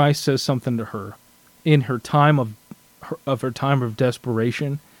Christ says something to her in her time of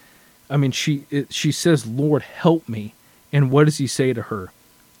desperation. I mean, she says, Lord, help me. And what does he say to her?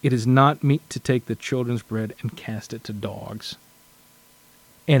 It is not meet to take the children's bread and cast it to dogs.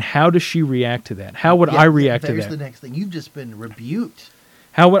 And how does she react to that? How would I react to that? There's the next thing. You've just been rebuked.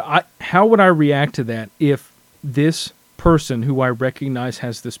 How would I react to that if this person who I recognize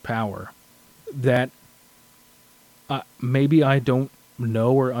has this power that maybe I don't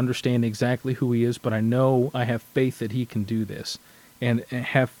know or understand exactly who he is, but I know I have faith that he can do this, and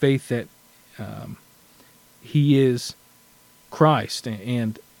have faith that he is Christ,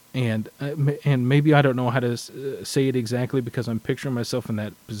 and maybe I don't know how to say it exactly because I'm picturing myself in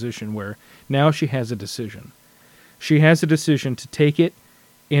that position where now she has a decision. She has a decision to take it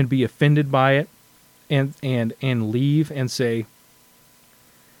and be offended by it and leave and say,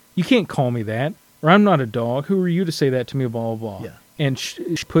 you can't call me that, or I'm not a dog. Who are you to say that to me, blah, blah, blah. Yeah. And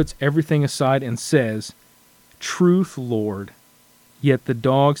she puts everything aside and says, truth, Lord, yet the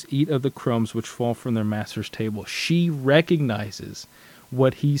dogs eat of the crumbs which fall from their master's table. She recognizes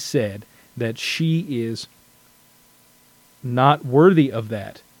what he said, that she is not worthy of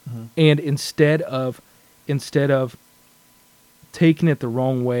that. Mm-hmm. And instead of taking it the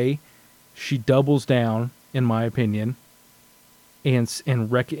wrong way, she doubles down, in my opinion, and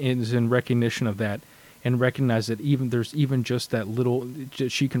is in recognition of that, and recognize that there's just that little,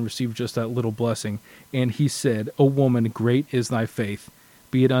 she can receive just that little blessing. And he said, O woman, great is thy faith,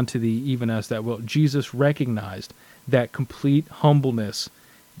 be it unto thee even as that will. Jesus recognized that complete humbleness.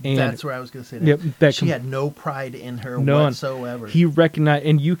 And that's where I was going to say that. Yep, she had no pride in her whatsoever. He recognized,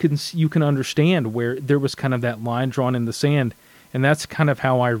 and you can understand where there was kind of that line drawn in the sand, and that's kind of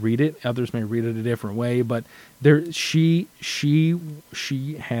how I read it. Others may read it a different way, but she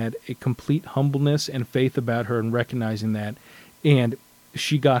had a complete humbleness and faith about her, and recognizing that, and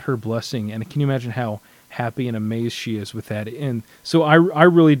she got her blessing. And can you imagine how happy and amazed she is with that? And so I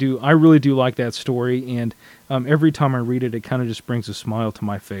really do like that story, and every time I read it, it kind of just brings a smile to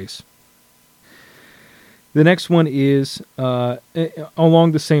my face. The next one is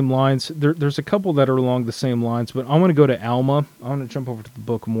along the same lines. There's a couple that are along the same lines, but I want to go to Alma. I want to jump over to the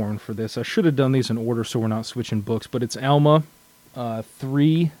Book of Mormon for this. I should have done these in order so we're not switching books, but it's Alma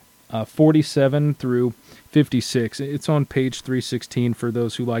 3:47 through 56. It's on page 316 for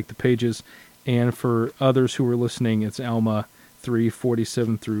those who like the pages, and for others who are listening, it's Alma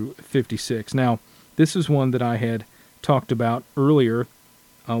 3:47 through 56. Now, this is one that I had talked about earlier,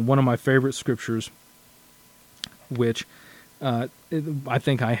 one of my favorite scriptures, which I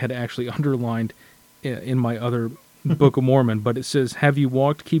think I had actually underlined in my other Book of Mormon, but it says, have you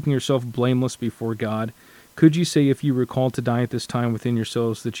walked keeping yourself blameless before God? Could you say, if you recall to die at this time within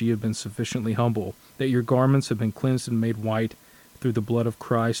yourselves, that ye have been sufficiently humble, that your garments have been cleansed and made white through the blood of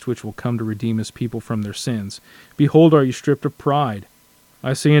Christ, which will come to redeem his people from their sins? Behold, are you stripped of pride?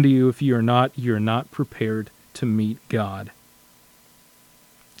 I say unto you, if ye are not prepared to meet God.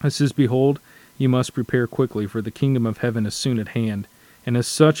 It says, behold, ye must prepare quickly, for the kingdom of heaven is soon at hand, and as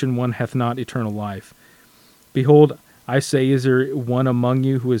such an one hath not eternal life. Behold, I say, is there one among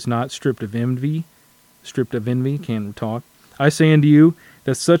you who is not stripped of envy? Can't talk. I say unto you,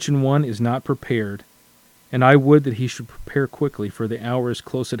 that such an one is not prepared. And I would that he should prepare quickly, for the hour is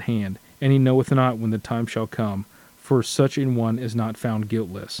close at hand, and he knoweth not when the time shall come. for such an one is not found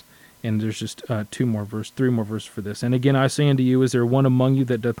guiltless. And there's just three more verses for this. And again, I say unto you, is there one among you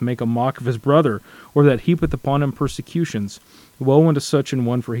that doth make a mock of his brother, or that heapeth upon him persecutions? Woe unto such an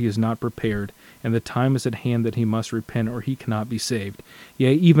one, for he is not prepared, and the time is at hand that he must repent, or he cannot be saved.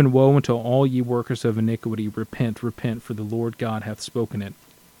 Yea, even woe unto all ye workers of iniquity, repent, repent, for the Lord God hath spoken it.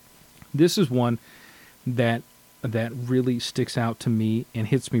 This is one that really sticks out to me and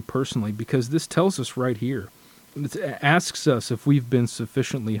hits me personally, because this tells us right here. It asks us if we've been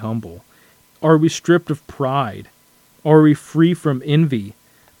sufficiently humble. Are we stripped of pride? Are we free from envy?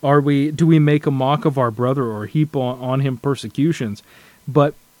 Do we make a mock of our brother, or heap on him persecutions?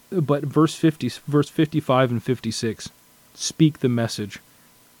 But verse 55 and 56 speak the message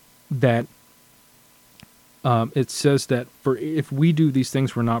that it says that for if we do these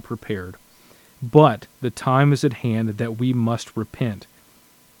things, we're not prepared. But the time is at hand that we must repent,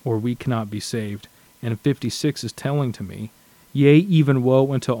 or we cannot be saved. And 56 is telling to me, yea, even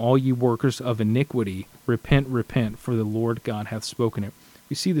woe unto all ye workers of iniquity, repent, repent, for the Lord God hath spoken it.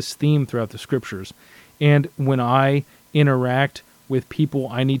 We see this theme throughout the scriptures. And when I interact with people,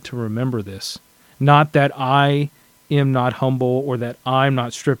 I need to remember this. Not that I am not humble or that I'm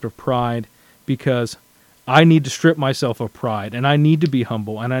not stripped of pride, because I need to strip myself of pride, and I need to be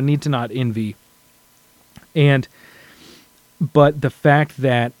humble, and I need to not envy. But the fact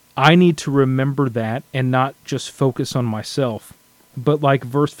that I need to remember that and not just focus on myself. But like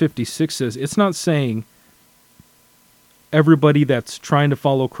verse 56 says, it's not saying everybody that's trying to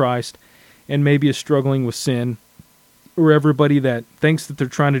follow Christ and maybe is struggling with sin, or everybody that thinks that they're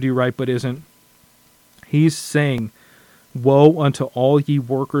trying to do right but isn't. He's saying, woe unto all ye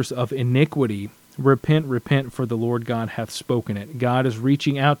workers of iniquity, repent, repent, for the Lord God hath spoken it. God is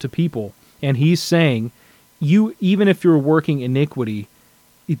reaching out to people, and he's saying, you, even if you're working iniquity,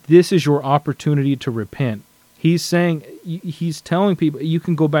 this is your opportunity to repent. He's saying, he's telling people, you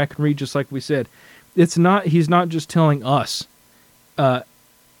can go back and read just like we said. He's not just telling us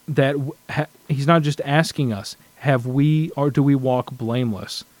he's not just asking us, do we walk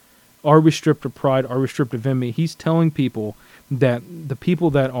blameless? Are we stripped of pride? Are we stripped of envy? He's telling people that the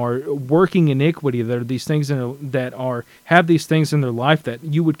people that are working iniquity, that are these things have these things in their life that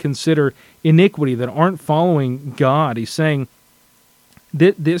you would consider iniquity, that aren't following God. He's saying,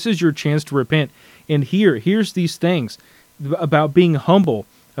 this is your chance to repent. And here's these things about being humble,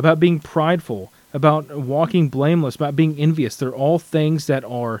 about being prideful, about walking blameless, about being envious. They're all things that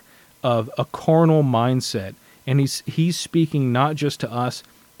are of a carnal mindset. And he's speaking not just to us,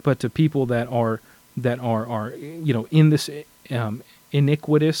 but to people that are in this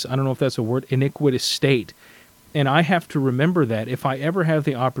iniquitous, I don't know if that's a word, iniquitous state. And I have to remember that if I ever have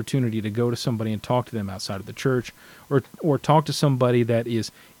the opportunity to go to somebody and talk to them outside of the church, or talk to somebody that is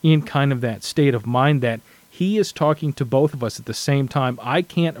in kind of that state of mind that he is talking to both of us at the same time, I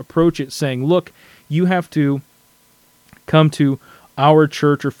can't approach it saying, look, you have to come to our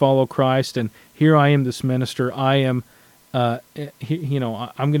church or follow Christ, and here I am, this minister, I am, I'm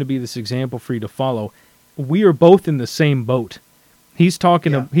going to be this example for you to follow. We are both in the same boat. He's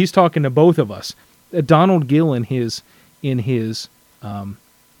talking to both of us. Donald Gill in his podcast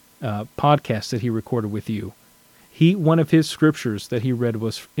that he recorded with you, one of his scriptures that he read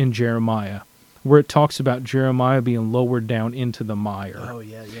was in Jeremiah, where it talks about Jeremiah being lowered down into the mire. Oh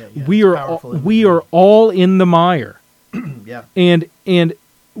yeah. We are all in the mire. Yeah. And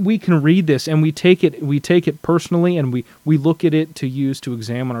we can read this and we take it personally, and we look at it to use to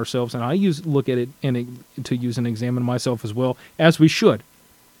examine ourselves, and I look at it and to use and examine myself as well, as we should.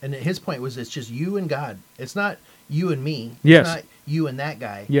 And his point was, it's just you and God. It's not you and me. Yes. It's not you and that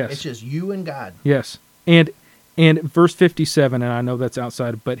guy. Yes. It's just you and God. Yes. And verse 57, and I know that's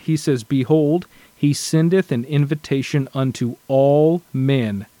outside, but he says, behold, he sendeth an invitation unto all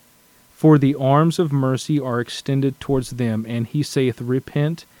men, for the arms of mercy are extended towards them, and he saith,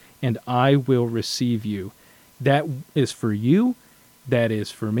 repent, and I will receive you. That is for you. That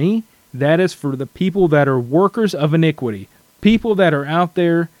is for me. That is for the people that are workers of iniquity. People that are out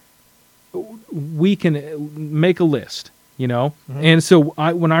there, we can make a list, Mm-hmm. And so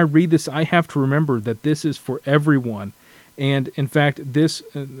when I read this, I have to remember that this is for everyone. And in fact, this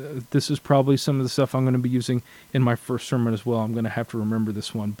is probably some of the stuff I'm going to be using in my first sermon as well. I'm going to have to remember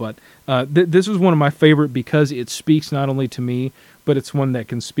this one. But this is one of my favorite because it speaks not only to me, but it's one that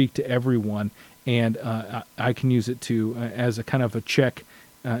can speak to everyone. And I can use it as a kind of a check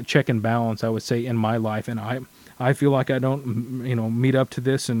and balance, I would say, in my life. And I feel like I don't, meet up to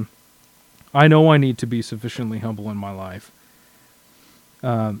this, and I know I need to be sufficiently humble in my life.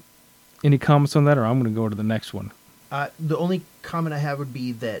 Any comments on that, or I'm going to go to the next one? The only comment I have would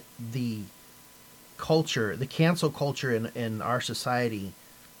be that the culture, the cancel culture in our society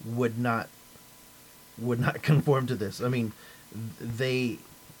would not conform to this. I mean, they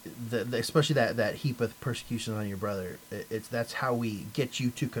especially that heap of persecution on your brother. That's how we get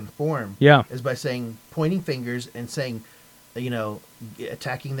you to conform. Yeah. Is by saying, pointing fingers and saying,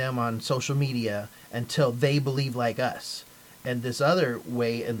 attacking them on social media until they believe like us. And this other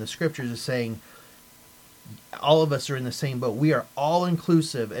way in the scriptures is saying, all of us are in the same boat. We are all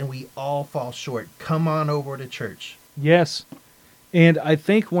inclusive and we all fall short. Come on over to church. Yes. And I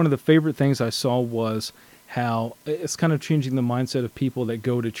think one of the favorite things I saw was how it's kind of changing the mindset of people that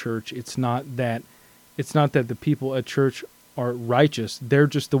go to church. It's not that the people at church are righteous. They're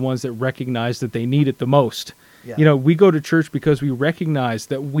just the ones that recognize that they need it the most. Yeah. We go to church because we recognize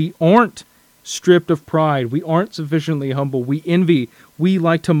that we aren't stripped of pride. We aren't sufficiently humble. We envy. We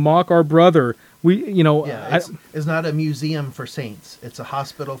like to mock our brother. It's not a museum for saints. It's a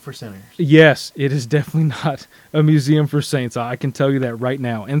hospital for sinners. Yes, it is definitely not a museum for saints. I can tell you that right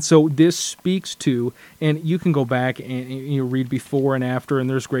now. And so this speaks to, and you can go back and you read before and after, and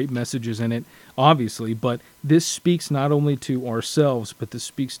there's great messages in it, obviously, but this speaks not only to ourselves, but this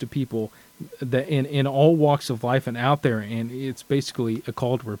speaks to people that in all walks of life and out there, and it's basically a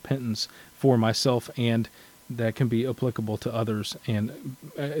call to repentance for myself, and that can be applicable to others, and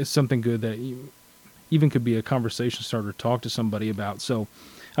it's something good that you even could be a conversation starter to talk to somebody about. So,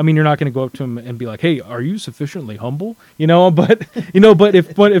 I mean, you're not going to go up to them and be like, "Hey, are you sufficiently humble?" But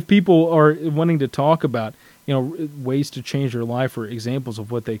if people are wanting to talk about ways to change their life or examples of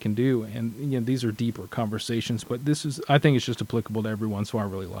what they can do, and these are deeper conversations, but I think it's just applicable to everyone, so I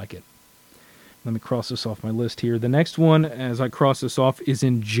really like it. Let me cross this off my list here. The next one, as I cross this off, is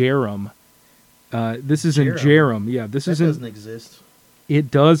in Jerem. This is in Jerem. Yeah, doesn't exist. It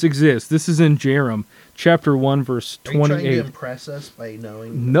does exist. This is in Jerem, chapter 1, verse 28. Are you trying to impress us by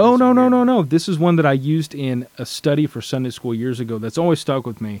knowing? No. This is one that I used in a study for Sunday school years ago that's always stuck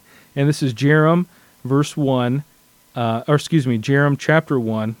with me. And this is Jerem, verse 1, Jerem chapter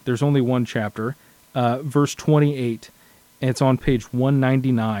 1. There's only one chapter, verse 28. And it's on page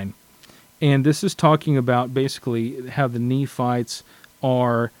 199. And this is talking about basically how the Nephites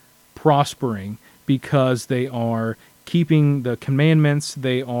are prospering because they are keeping the commandments.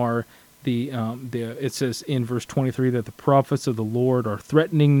 They are it says in verse 23 that the prophets of the Lord are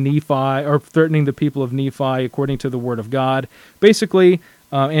threatening the people of Nephi according to the word of God. Basically,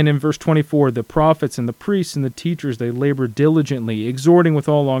 and in verse 24, the prophets and the priests and the teachers, they labor diligently, exhorting with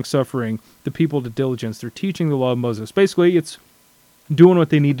all long-suffering the people to diligence. They're teaching the law of Moses. Basically, it's doing what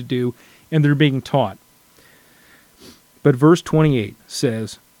they need to do, and they're being taught. But verse 28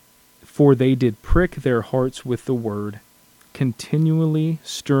 says, "For they did prick their hearts with the word, continually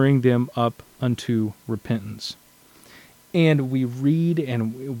stirring them up unto repentance." And we read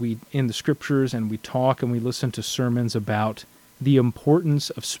and we in the scriptures, and we talk and we listen to sermons about the importance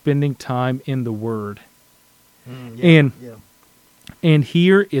of spending time in the word. And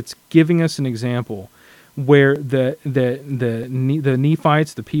here it's giving us an example where the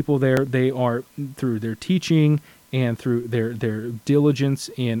Nephites, the people there, they are, through their teaching and through their diligence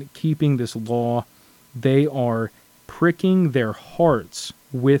in keeping this law, they are pricking their hearts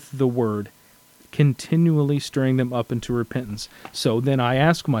with the word, continually stirring them up into repentance. So then I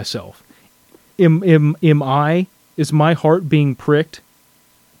ask myself, is my heart being pricked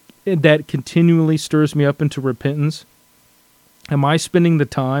that continually stirs me up into repentance? Am I spending the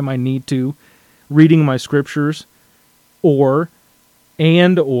time I need to reading my scriptures, or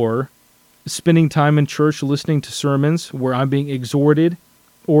spending time in church listening to sermons where I'm being exhorted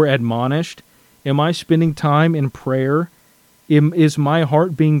or admonished? Am I spending time in prayer? Is my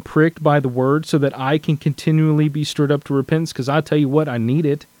heart being pricked by the word so that I can continually be stirred up to repentance? Because I tell you what, I need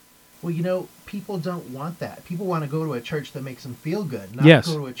it. Well, people don't want that. People want to go to a church that makes them feel good, not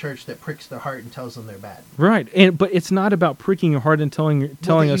go to a church that pricks their heart and tells them they're bad. Right, but it's not about pricking your heart and telling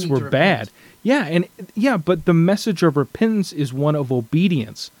us we're bad. Yeah, but the message of repentance is one of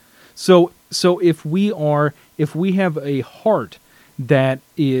obedience. So if we have a heart that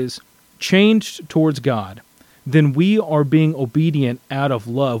is changed towards God, then we are being obedient out of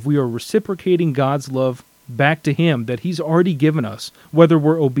love. We are reciprocating God's love back to Him that He's already given us, whether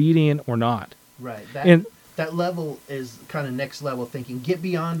we're obedient or not. Right. That level is kind of next level thinking. Get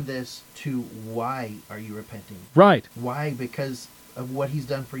beyond this to why are you repenting? Right. Why? Because of what He's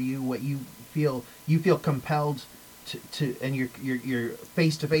done for you, what you feel compelled to and you're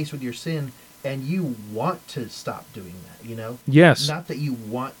face to face with your sin, and you want to stop doing that, Yes. Not that you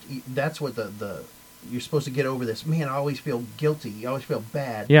want. That's what the you're supposed to get over this. Man, I always feel guilty. You always feel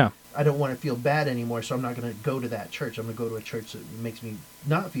bad. Yeah. I don't want to feel bad anymore, so I'm not going to go to that church. I'm going to go to a church that makes me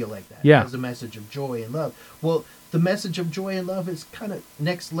not feel like that. Yeah. It's a message of joy and love. Well, the message of joy and love is kind of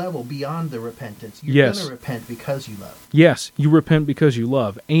next level beyond the repentance. You're Yes. going to repent because you love. Yes, you repent because you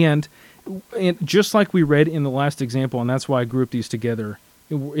love. And just like we read in the last example, and that's why I grouped these together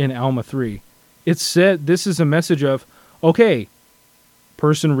in Alma 3, it said this is a message of, okay,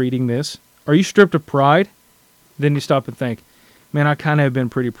 person reading this, are you stripped of pride? Then you stop and think, man, I kind of have been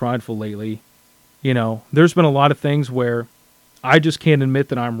pretty prideful lately. You know, there's been a lot of things where I just can't admit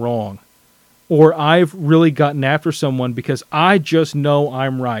that I'm wrong. Or I've really gotten after someone because I just know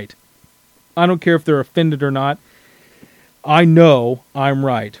I'm right. I don't care if they're offended or not. I know I'm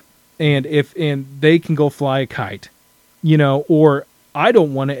right. And they can go fly a kite. You know, or I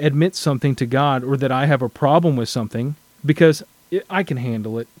don't want to admit something to God or that I have a problem with something because I can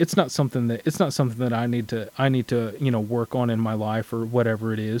handle it. It's not something that I need to, you know, work on in my life or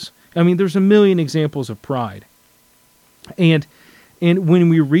whatever it is. I mean, there's a million examples of pride. And when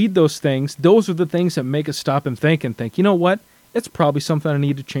we read those things, those are the things that make us stop and think, you know what? It's probably something I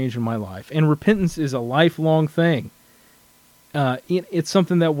need to change in my life. And repentance is a lifelong thing. It's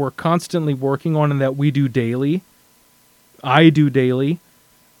something that we're constantly working on and that we do daily. I do daily.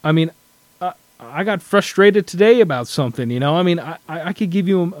 I mean, I got frustrated today about something, you know? I mean, I could give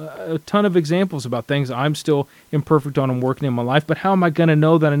you a ton of examples about things I'm still imperfect on and working in my life, but how am I going to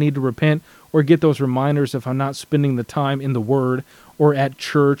know that I need to repent or get those reminders if I'm not spending the time in the Word or at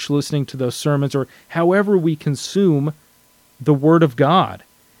church listening to those sermons or however we consume the Word of God?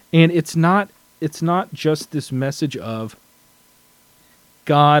 And it's not just this message of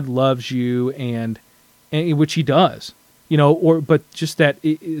God loves you and which He does. You know, but just that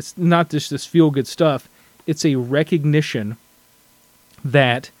it's not just this feel-good stuff. It's a recognition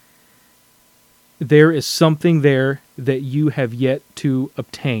that there is something there that you have yet to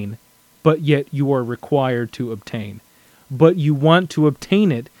obtain, but yet you are required to obtain. But you want to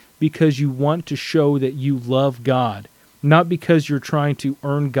obtain it because you want to show that you love God, not because you're trying to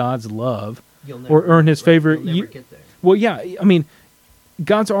earn God's love or earn His favor. You'll never get there. Well, yeah, I mean,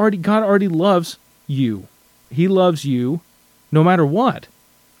 God already loves you. He loves you, no matter what.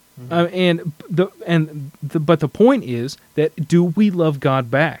 Mm-hmm. But the point is that do we love God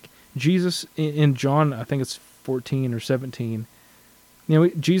back? Jesus in John, I think it's 14 or 17. You know,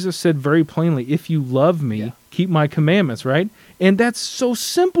 Jesus said very plainly, "If you love me, keep my commandments." Right, and that's so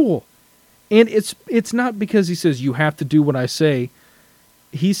simple. And it's not because He says you have to do what I say.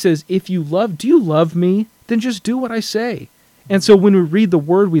 He says, "If you love, do you love me? Then just do what I say." And so when we read the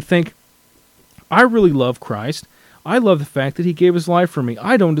Word, we think, I really love Christ. I love the fact that He gave His life for me.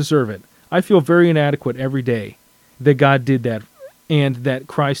 I don't deserve it. I feel very inadequate every day that God did that and that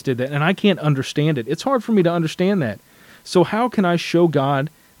Christ did that. And I can't understand it. It's hard for me to understand that. So how can I show God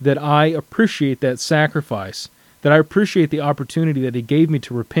that I appreciate that sacrifice, that I appreciate the opportunity that He gave me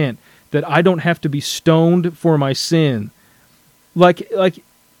to repent, that I don't have to be stoned for my sin? Like,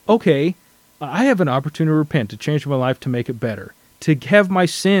 okay, I have an opportunity to repent, to change my life, to make it better, to have my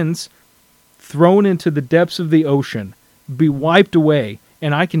sins thrown into the depths of the ocean, be wiped away,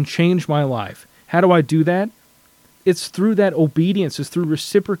 and I can change my life. How do I do that? It's through that obedience. It's through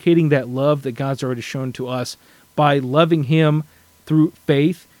reciprocating that love that God's already shown to us by loving Him through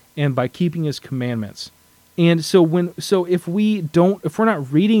faith and by keeping His commandments. And so if we're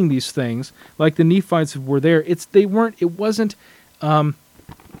not reading these things like the Nephites were there,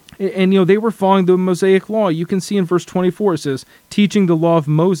 and, you know, they were following the Mosaic law. You can see in verse 24, it says, teaching the law of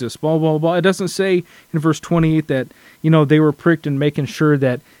Moses, blah, blah, blah. It doesn't say in verse 28 that, you know, they were pricked and making sure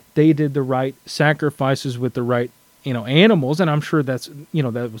that they did the right sacrifices with the right, you know, animals. And I'm sure that's, you know,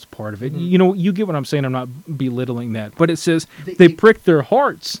 that was part of it. Mm-hmm. You know, you get what I'm saying. I'm not belittling that. But it says they pricked their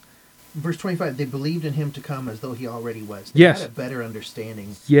hearts. Verse 25, they believed in Him to come as though He already was. They yes. had a better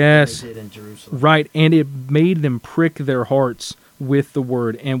understanding yes. than they did in Jerusalem. Right. And it made them prick their hearts with the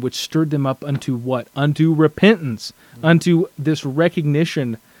Word, and which stirred them up unto what? Unto repentance, mm-hmm. unto this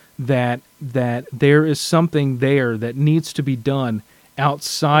recognition that there is something there that needs to be done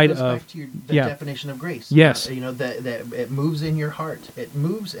outside of back to the definition of grace. Yes, you know that it moves in your heart. It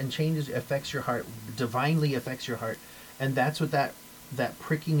moves and changes, affects your heart, divinely affects your heart, and that's what that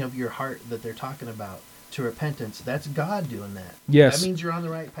pricking of your heart that they're talking about to repentance. That's God doing that. Yes, that means you're on the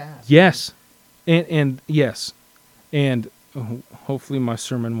right path. Yes, and yes, and hopefully my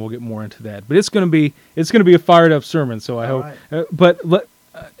sermon will get more into that. But it's going to be a fired up sermon. So I hope. Right.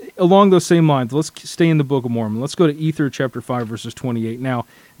 along those same lines, let's stay in the Book of Mormon. Let's go to Ether chapter 5, verses 28. Now,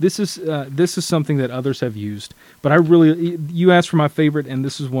 this is something that others have used, but you asked for my favorite, and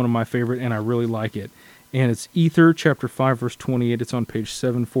this is one of my favorite, and I really like it. And it's Ether chapter 5, verse 28. It's on page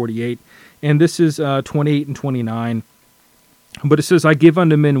 748, and this is 28 and 29. But it says, I give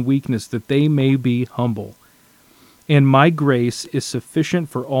unto men weakness, that they may be humble. And my grace is sufficient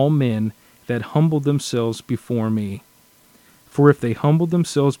for all men that humble themselves before me. For if they humble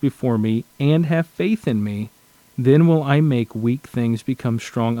themselves before me, and have faith in me, then will I make weak things become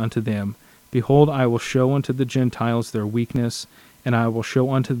strong unto them. Behold, I will show unto the Gentiles their weakness, and I will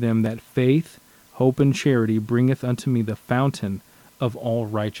show unto them that faith, hope, and charity bringeth unto me the fountain of all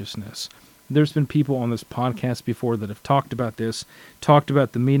righteousness. There's been people on this podcast before that have talked about this, talked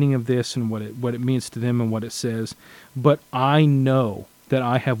about the meaning of this and what it means to them and what it says. But I know that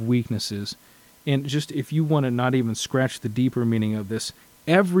I have weaknesses. And just if you want to not even scratch the deeper meaning of this,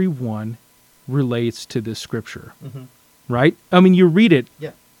 everyone relates to this scripture, right? I mean, you read it,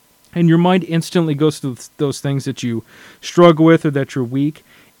 and your mind instantly goes to those things that you struggle with or that you're weak.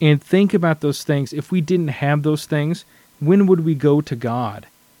 And think about those things. If we didn't have those things, when would we go to God?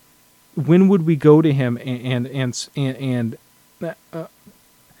 When would we go to Him?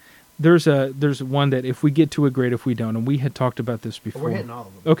 There's one that if we get to a grade, if we don't, and we had talked about this before. We're hitting all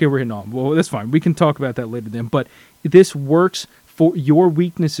of them. Okay, we're hitting all of them. Well, that's fine. We can talk about that later then. But this works for your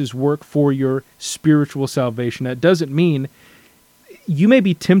weaknesses, work for your spiritual salvation. That doesn't mean you may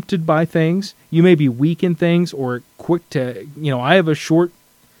be tempted by things, you may be weak in things, or quick to, I have a short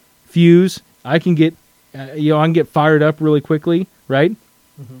fuse. I can get, I can get fired up really quickly, right?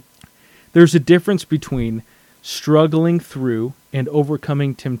 Mm-hmm. There's a difference between struggling through and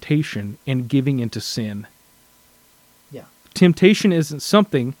overcoming temptation and giving into sin. Yeah. Temptation isn't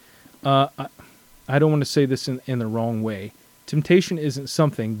something, I don't want to say this in the wrong way. Temptation isn't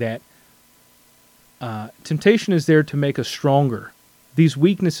something that, temptation is there to make us stronger. These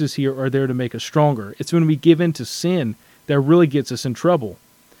weaknesses here are there to make us stronger. It's when we give in to sin that really gets us in trouble.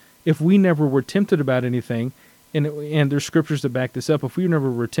 If we never were tempted about anything, and there's scriptures that back this up, if we never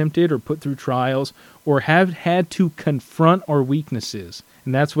were tempted or put through trials or have had to confront our weaknesses,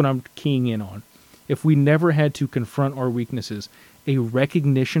 and that's what I'm keying in on, if we never had to confront our weaknesses, a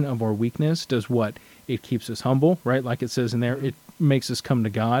recognition of our weakness does what? It keeps us humble, right? Like it says in there, it makes us come to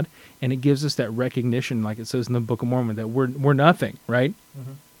God, and it gives us that recognition, like it says in the Book of Mormon, that we're nothing, right?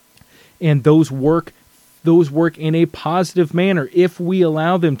 Mm-hmm. And those work in a positive manner if we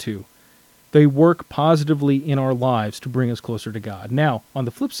allow them to. They work positively in our lives to bring us closer to God. Now, on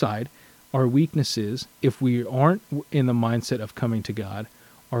the flip side, our weaknesses, if we aren't in the mindset of coming to God,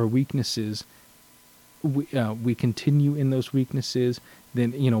 our weaknesses, we continue in those weaknesses,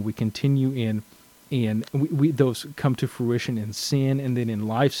 then, we continue in we those come to fruition in sin, and then in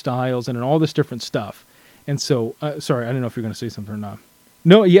lifestyles, and in all this different stuff. And so, sorry, I don't know if you're going to say something or not.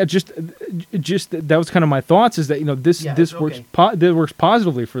 No, yeah, just that was kind of my thoughts. Is that this works that works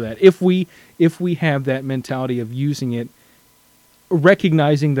positively for that if we have that mentality of using it,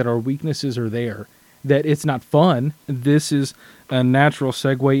 recognizing that our weaknesses are there, that it's not fun. This is a natural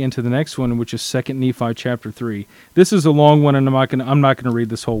segue into the next one, which is 2 Nephi chapter 3. This is a long one, and I'm not gonna read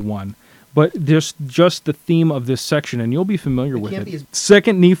this whole one. But there's just the theme of this section, and you'll be familiar with it.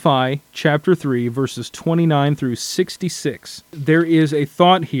 2 Nephi chapter 3, verses 29 through 66. There is a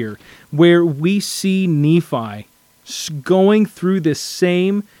thought here where we see Nephi going through this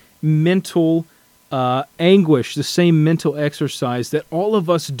same mental anguish, the same mental exercise that all of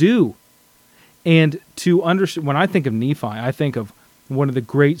us do. And to understand, when I think of Nephi, I think of one of the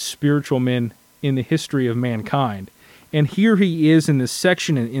great spiritual men in the history of mankind. And here he is in this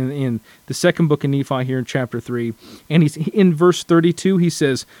section in the second book of Nephi here in chapter 3. And he's in verse 32, he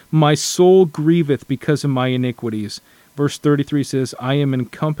says, "My soul grieveth because of my iniquities." Verse 33 says, "I am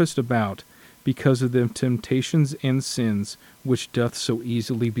encompassed about because of the temptations and sins which doth so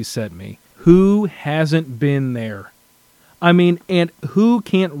easily beset me." Who hasn't been there? I mean, and who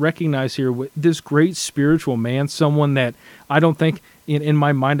can't recognize here this great spiritual man, someone that I don't think, in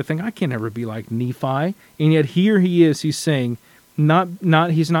my mind, I think I can never be like Nephi. And yet here he is, he's saying,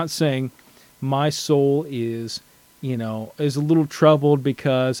 he's not saying, my soul is a little troubled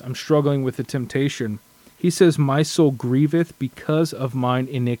because I'm struggling with the temptation. He says, my soul grieveth because of mine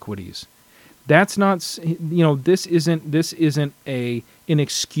iniquities. That's not, this isn't an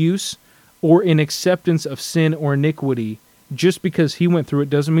excuse or an acceptance of sin or iniquity. Just because he went through it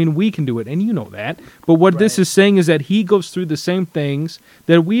doesn't mean we can do it, and you know that. But what this is saying is that he goes through the same things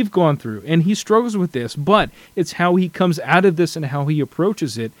that we've gone through, and he struggles with this, but it's how he comes out of this and how he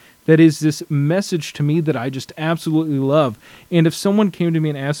approaches it that is this message to me that I just absolutely love. And if someone came to me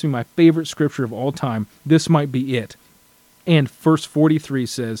and asked me my favorite scripture of all time, this might be it. And verse 43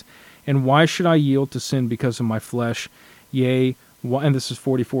 says, "And why should I yield to sin because of my flesh? Yea, and this is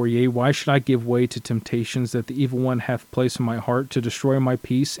 44, yea, why should I give way to temptations that the evil one hath placed in my heart to destroy my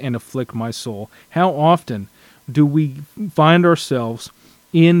peace and afflict my soul?" How often do we find ourselves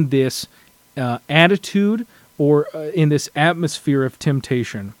in this attitude or in this atmosphere of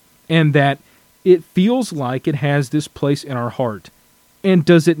temptation, and that it feels like it has this place in our heart? And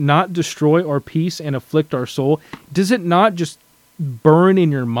does it not destroy our peace and afflict our soul? Does it not just burn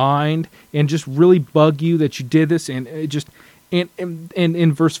in your mind and just really bug you that you did this? And it just and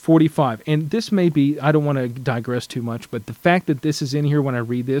in verse 45, and this may be, I don't want to digress too much, but the fact that this is in here when I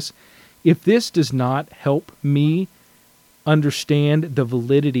read this, if this does not help me understand the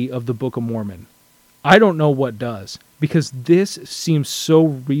validity of the Book of Mormon, I don't know what does, because this seems so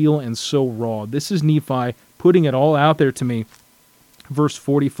real and so raw. This is Nephi putting it all out there to me. Verse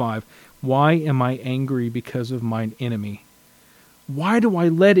 45, "Why am I angry because of mine enemy? Why do I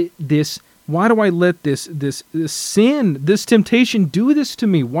let this sin, this temptation do this to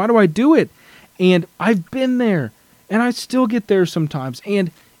me? Why do I do it?" And I've been there, and I still get there sometimes.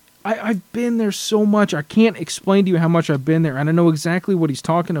 And I've been there so much. I can't explain to you how much I've been there, and I know exactly what he's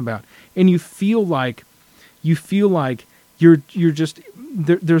talking about. And you feel like you're just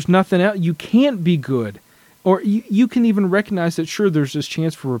there's nothing else. You can't be good. Or you can even recognize that, sure, there's this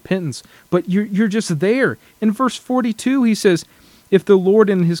chance for repentance, but you're just there. In verse 42, he says, "If the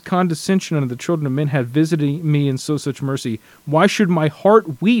Lord in his condescension unto the children of men had visited me in so such mercy, why should my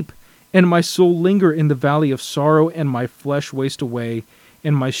heart weep and my soul linger in the valley of sorrow, and my flesh waste away,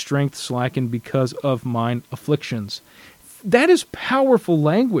 and my strength slacken because of mine afflictions?" That is powerful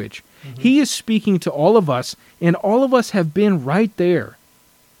language. Mm-hmm. He is speaking to all of us, and all of us have been right there.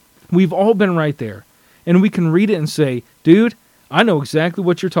 We've all been right there. And we can read it and say, dude, I know exactly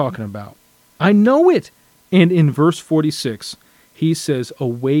what you're talking about. I know it. And in verse 46, he says,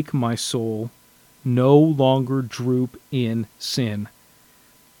 "Awake, my soul, no longer droop in sin.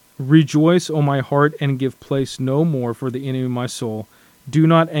 Rejoice, O my heart, and give place no more for the enemy of my soul. Do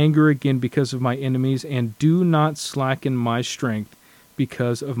not anger again because of my enemies, and do not slacken my strength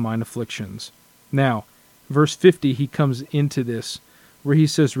because of mine afflictions." Now, verse 50, he comes into this, where he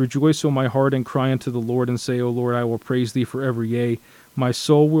says, "Rejoice, O my heart, and cry unto the Lord, and say, O Lord, I will praise thee forever. Yea, my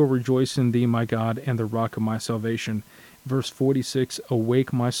soul will rejoice in thee, my God, and the rock of my salvation." Verse 46,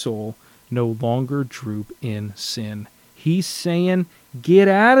 "Awake, my soul, no longer droop in sin." He's saying, get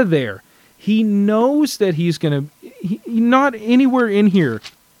out of there. He knows that he's going to, not anywhere in here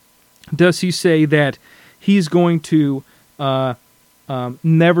does he say that he's going to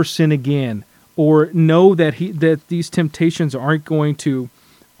never sin again, or know that that these temptations aren't going to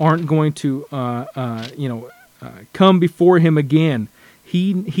come before him again.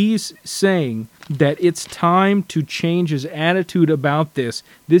 He's saying that it's time to change his attitude about this.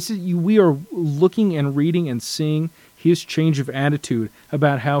 We are looking and reading and seeing his change of attitude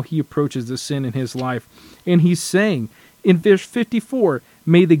about how he approaches the sin in his life. And he's saying in verse 54,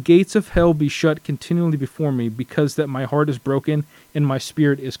 "May the gates of hell be shut continually before me, because that my heart is broken and my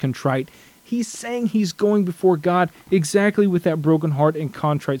spirit is contrite." He's saying he's going before God exactly with that broken heart and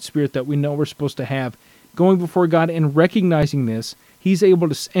contrite spirit that we know we're supposed to have. Going before God and recognizing this, he is able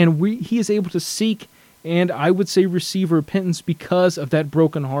to seek, and I would say receive, repentance because of that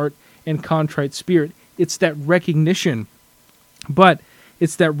broken heart and contrite spirit. It's that recognition, but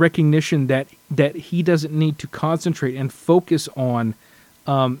it's that recognition that he doesn't need to concentrate and focus on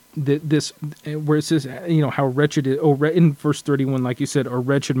this, where it says, how wretched it, in verse 31, like you said, "O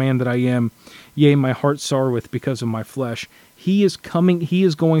wretched man that I am, yea, my heart sorroweth because of my flesh." He is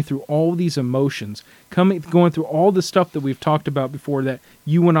going through all these emotions, going through all the stuff that we've talked about before, that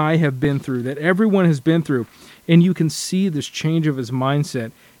you and I have been through, that everyone has been through, and you can see this change of his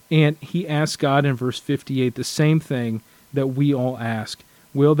mindset. And he asks God in verse 58 the same thing that we all ask: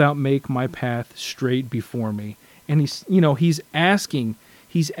 "Will thou make my path straight before me?" And he's asking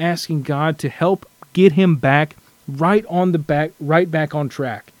God to help get him back right back on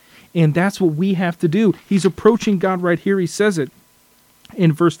track. And that's what we have to do. He's approaching God right here. He says it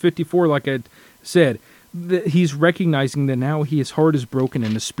in verse 54, like I said, that he's recognizing that now his heart is broken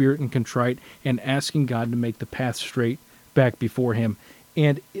and his spirit and contrite, and asking God to make the path straight back before him.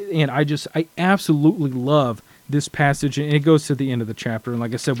 And I absolutely love this passage, and it goes to the end of the chapter. And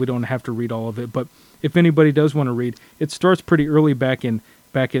like I said, we don't have to read all of it, but if anybody does want to read, it starts pretty early back in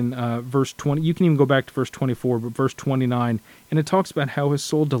verse 20. You can even go back to verse 24, but verse 29, and it talks about how his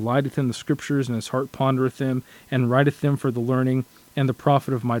soul delighteth in the scriptures, and his heart pondereth them, and writeth them for the learning. and the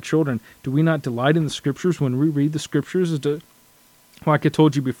profit of my children. Do we not delight in the Scriptures when we read the Scriptures? Like I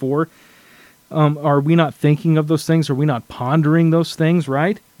told you before, are we not thinking of those things? Are we not pondering those things,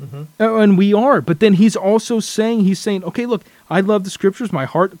 right? Mm-hmm. And we are. But then he's also saying, okay, look, I love the Scriptures. My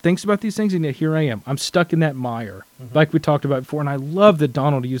heart thinks about these things, and yet here I am. I'm stuck in that mire, like we talked about before. And I love that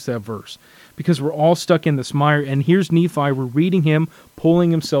Donald used that verse, because we're all stuck in this mire. And here's Nephi. We're reading him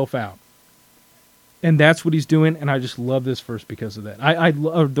pulling himself out. And that's what he's doing. And I just love this verse because of that. I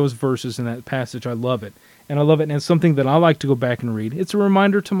love those verses in that passage. I love it. And I love it. And it's something that I like to go back and read. It's a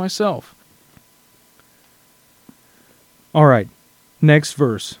reminder to myself. All right, next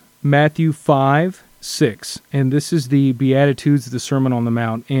verse, Matthew 5:6, and this is the Beatitudes, the Sermon on the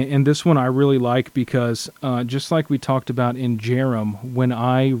Mount, and this one I really like because just like we talked about in Jerem, when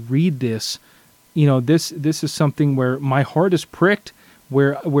I read this, this is something where my heart is pricked,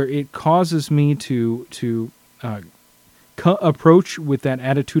 where it causes me to approach with that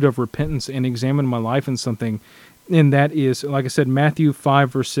attitude of repentance and examine my life in something, and that is, like I said, Matthew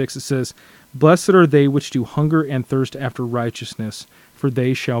 5, verse 6, it says, "Blessed are they which do hunger and thirst after righteousness, for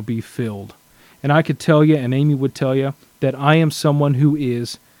they shall be filled." And I could tell you, and Amy would tell you, that I am someone who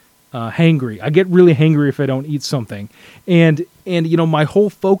is hangry. I get really hangry if I don't eat something. And my whole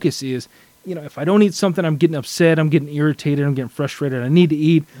focus is, if I don't eat something, I'm getting upset, I'm getting irritated, I'm getting frustrated. I need to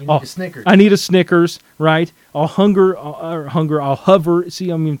eat. You need a Snickers. I need a Snickers, right? I'll hover.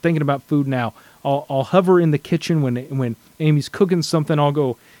 See, I'm even thinking about food now. I'll hover in the kitchen when Amy's cooking something. I'll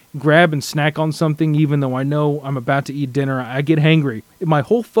go grab and snack on something, even though I know I'm about to eat dinner. I get hangry. My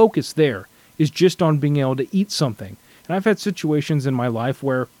whole focus there is just on being able to eat something. And I've had situations in my life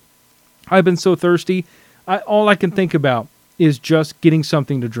where I've been so thirsty, all I can think about is just getting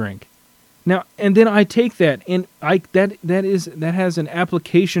something to drink. Now, and then I take that, and that has an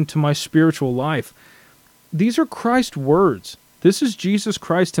application to my spiritual life. These are Christ's words. This is Jesus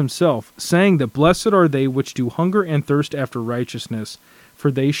Christ himself saying that blessed are they which do hunger and thirst after righteousness,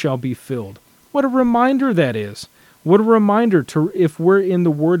 for they shall be filled. What a reminder that is. What a reminder to, if we're in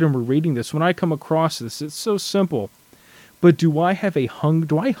the Word and we're reading this, when I come across this, it's so simple. But do I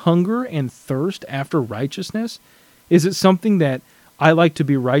hunger and thirst after righteousness? Is it something that I like to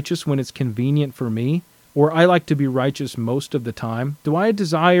be righteous when it's convenient for me, or I like to be righteous most of the time? Do I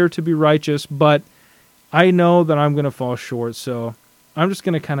desire to be righteous, but I know that I'm going to fall short, so I'm just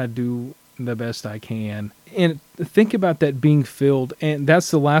going to kind of do the best I can? And think about that being filled, and that's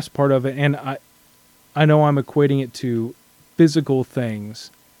the last part of it. And I know I'm equating it to physical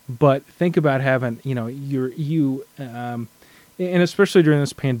things, but think about having, and especially during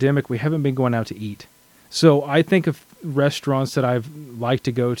this pandemic, we haven't been going out to eat. So I think of restaurants that I've liked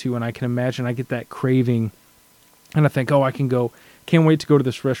to go to, and I can imagine I get that craving, and I think, can't wait to go to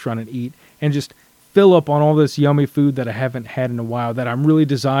this restaurant and eat, and just fill up on all this yummy food that I haven't had in a while that I'm really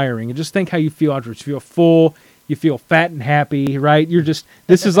desiring. And just think how you feel afterwards. You feel full, you feel fat and happy, right?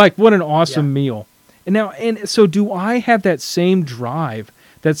 This is like, what an awesome meal. And so do I have that same drive,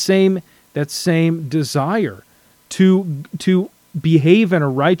 that same desire to behave in a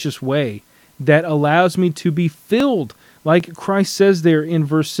righteous way that allows me to be filled, like Christ says there in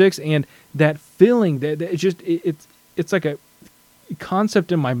verse 6, and that filling, that it's like a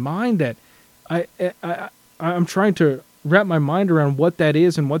concept in my mind that I'm trying to wrap my mind around what that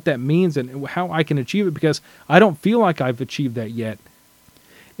is and what that means and how I can achieve it, because I don't feel like I've achieved that yet.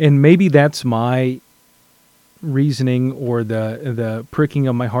 And maybe that's my reasoning or the pricking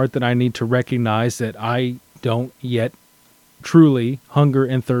of my heart that I need to recognize that I don't yet truly hunger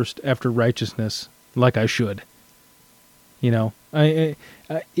and thirst after righteousness like I should. It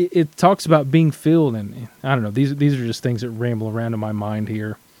talks about being filled, and I don't know. These are just things that ramble around in my mind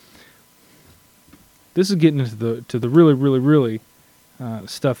here. This is getting into the really, really, really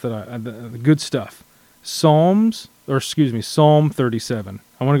stuff that the good stuff. Psalm 37.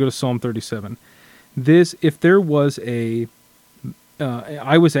 I want to go to Psalm 37. If there was I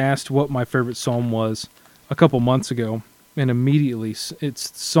was asked what my favorite psalm was a couple months ago, and immediately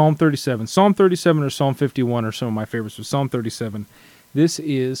it's Psalm 37. Psalm 37 or Psalm 51 are some of my favorites, but Psalm 37.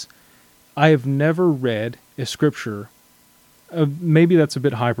 I have never read a scripture, maybe that's a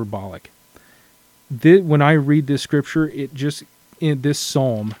bit hyperbolic. When I read this scripture, in this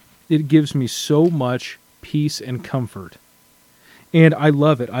psalm, it gives me so much peace and comfort. And I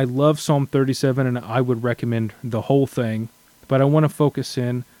love it. I love Psalm 37, and I would recommend the whole thing. But I want to focus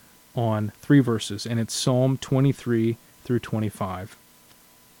in on 3 verses, and it's Psalm 23 through 25.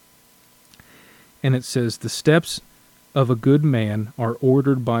 And it says, "The steps of a good man are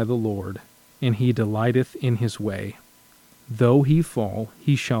ordered by the Lord, and he delighteth in his way. Though he fall,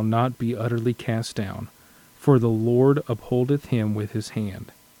 he shall not be utterly cast down, for the Lord upholdeth him with his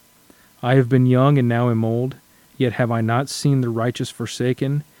hand. I have been young and now am old, yet have I not seen the righteous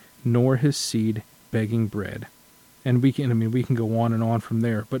forsaken, nor his seed begging bread. And we can go on and on from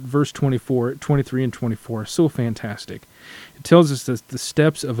there. But verse 24, 23 and 24 are so fantastic. It tells us that the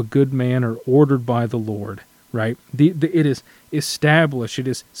steps of a good man are ordered by the Lord, right? It is established. It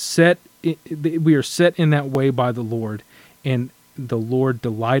is set. We are set in that way by the Lord, and the Lord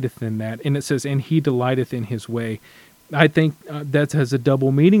delighteth in that. And it says, and he delighteth in his way. I think that has a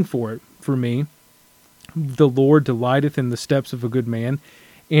double meaning for me. The Lord delighteth in the steps of a good man.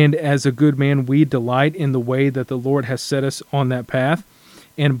 And as a good man, we delight in the way that the Lord has set us on that path.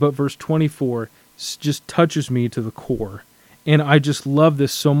 But verse 24 just touches me to the core. And I just love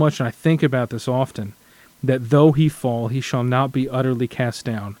this so much, and I think about this often, that though he fall, he shall not be utterly cast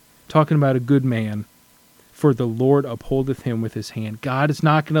down. Talking about a good man, for the Lord upholdeth him with his hand. God is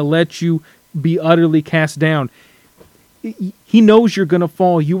not going to let you be utterly cast down. He knows you're going to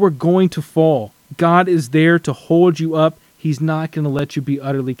fall. You are going to fall. God is there to hold you up. He's not going to let you be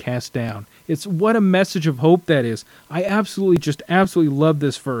utterly cast down. It's what a message of hope that is. I absolutely love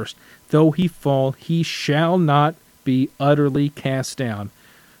this verse. Though he fall, he shall not be utterly cast down.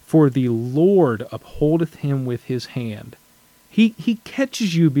 For the Lord upholdeth him with his hand. He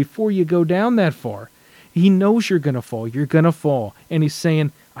catches you before you go down that far. He knows you're going to fall. You're going to fall. And he's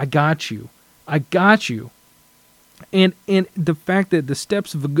saying, I got you. I got you. And the fact that the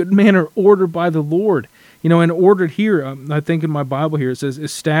steps of a good man are ordered by the Lord, and ordered here, I think in my Bible here it says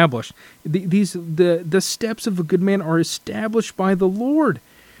established. The steps of a good man are established by the Lord,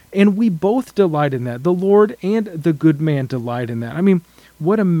 and we both delight in that. The Lord and the good man delight in that. I mean,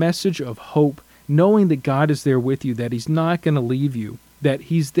 what a message of hope, knowing that God is there with you, that he's not going to leave you, that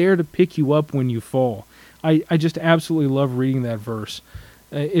he's there to pick you up when you fall. I just absolutely love reading that verse.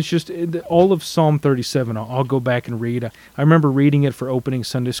 It's just all of Psalm 37. I'll go back and read. I remember reading it for opening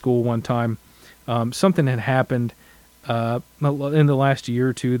Sunday school one time. Something had happened in the last year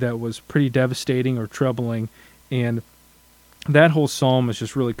or two that was pretty devastating or troubling, and that whole psalm is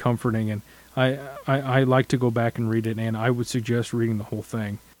just really comforting. And I like to go back and read it, and I would suggest reading the whole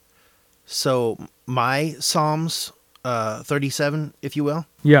thing. So my Psalms 37, if you will.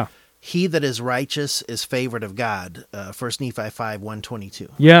 Yeah. He that is righteous is favored of God. 1 Nephi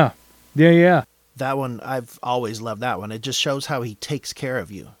 5:1-22. Yeah. That one, I've always loved that one. It just shows how he takes care of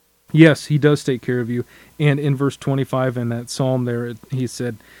you. Yes, he does take care of you. And in verse 25 in that psalm there, he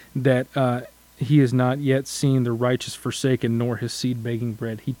said that he has not yet seen the righteous forsaken, nor his seed begging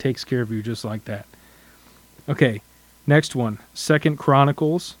bread. He takes care of you just like that. Okay, next one. 2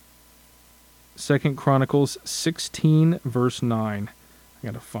 Chronicles 16, verse 9. I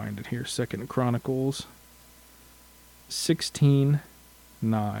got to find it here. 2 Chronicles 16,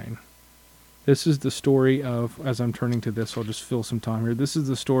 9. This is the story of, as I'm turning to this, I'll just fill some time here. This is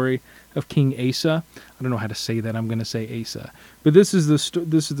the story of King Asa. I don't know how to say that. I'm going to say Asa. But this is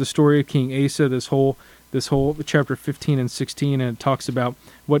the story of King Asa, this whole chapter 15 and 16, and it talks about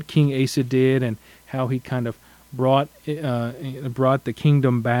what King Asa did and how he kind of brought the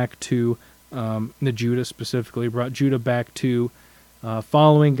kingdom back to the Judah specifically, brought Judah back to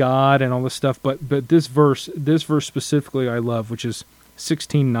following God and all this stuff. But this verse specifically I love, which is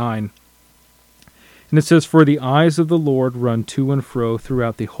 16:9. And it says, For the eyes of the Lord run to and fro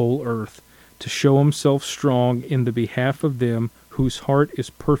throughout the whole earth, to show himself strong in the behalf of them whose heart is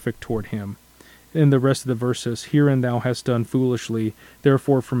perfect toward him. And the rest of the verse says, Herein thou hast done foolishly,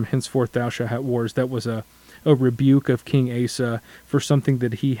 therefore from henceforth thou shalt have wars. That was a rebuke of King Asa for something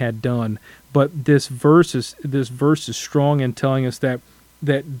that he had done. But this verse is strong in telling us that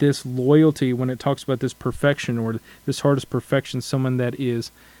this loyalty, when it talks about this perfection or this heart is perfection, someone that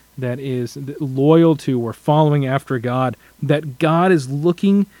is loyal to or following after God, that God is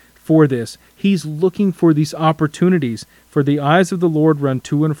looking for this. He's looking for these opportunities. For the eyes of the Lord run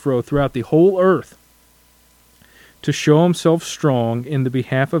to and fro throughout the whole earth, to show himself strong in the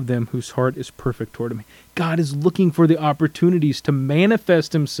behalf of them whose heart is perfect toward him. God is looking for the opportunities to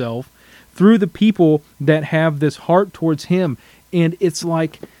manifest himself through the people that have this heart towards him. And it's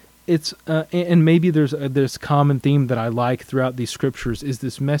like, and maybe there's this common theme that I like throughout these scriptures is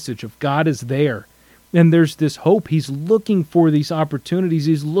this message of God is there. And there's this hope. He's looking for these opportunities.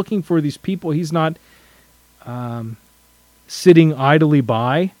 He's looking for these people. He's not sitting idly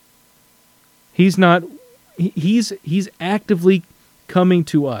by. He's not. He's actively coming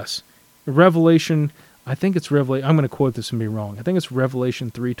to us. Revelation, I think it's Revelation. I'm going to quote this and be wrong. I think it's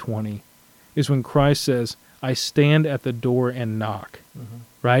Revelation 3:20, is when Christ says, "I stand at the door and knock." Mm-hmm.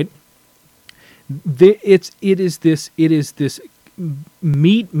 Right? It is this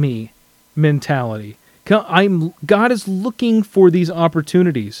meet me mentality. God is looking for these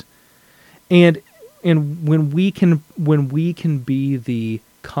opportunities, and when we can be the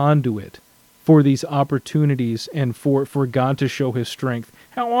conduit for these opportunities and for God to show His strength,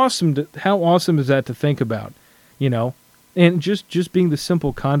 how awesome is that to think about, you know? And just being the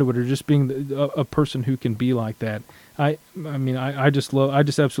simple conduit, or just being a person who can be like that. I just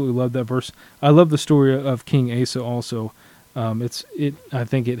absolutely love that verse. I love the story of King Asa also. I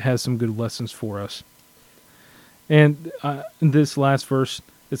think it has some good lessons for us. And this last verse,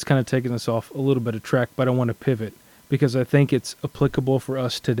 it's kind of taking us off a little bit of track, but I want to pivot because I think it's applicable for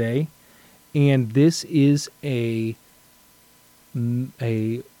us today. And this is a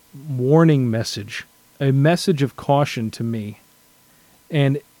warning message, a message of caution to me.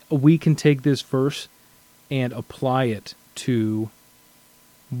 And we can take this verse and apply it to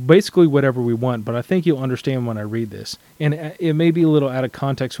basically whatever we want, but I think you'll understand when I read this. And it may be a little out of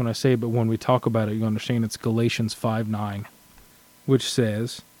context when I say it, but when we talk about it, you'll understand. It's Galatians 5:9, which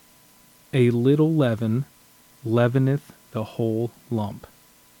says, "A little leaven leaveneth the whole lump."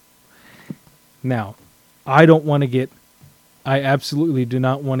 Now, I absolutely do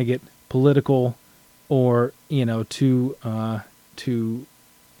not want to get political or, talking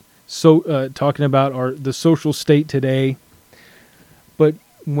about the social state today. But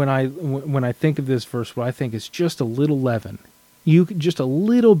when I think of this verse, what I think is just a little leaven. Just a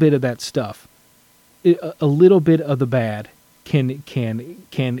little bit of that stuff, a little bit of the bad can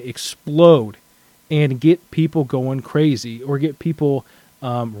explode and get people going crazy, or get people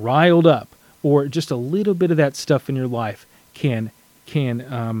riled up, or just a little bit of that stuff in your life can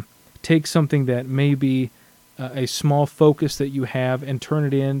take something that may be a small focus that you have and turn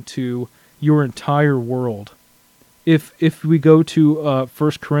it into your entire world. If we go to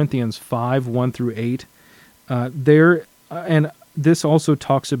 1 Corinthians 5:1-8, there, and this also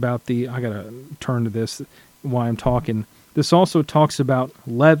talks about I gotta turn to this while I'm talking. This also talks about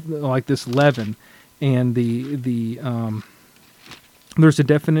this leaven, and there's a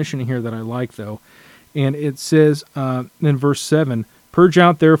definition here that I like though, and it says in verse 7, "Purge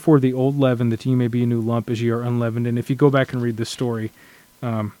out therefore the old leaven, that ye may be a new lump, as ye are unleavened." And if you go back and read this story,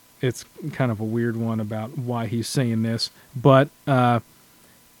 it's kind of a weird one about why he's saying this. But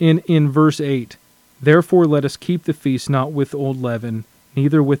in verse 8, "Therefore let us keep the feast not with old leaven,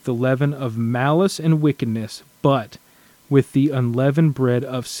 neither with the leaven of malice and wickedness, but with the unleavened bread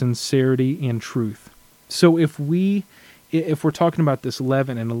of sincerity and truth." So if we're talking about this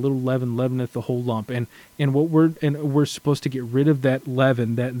leaven, and a little leaven leaveneth the whole lump, and we're supposed to get rid of that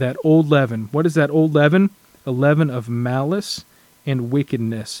leaven, that old leaven. What is that old leaven? A leaven of malice and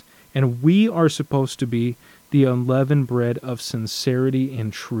wickedness. And we are supposed to be the unleavened bread of sincerity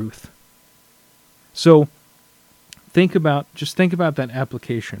and truth. So think about that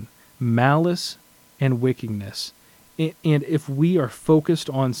application. Malice and wickedness. And if we are focused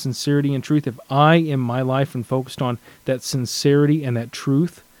on sincerity and truth, if I in my life am focused on that sincerity and that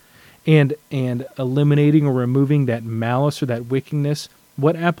truth, and eliminating or removing that malice or that wickedness,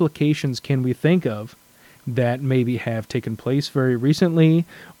 what applications can we think of that maybe have taken place very recently,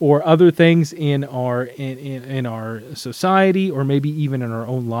 or other things in our society, or maybe even in our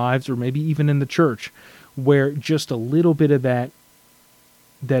own lives, or maybe even in the church, where just a little bit of that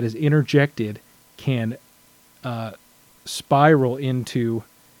is interjected can spiral into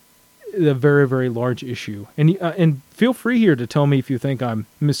a very, very large issue. And feel free here to tell me if you think I'm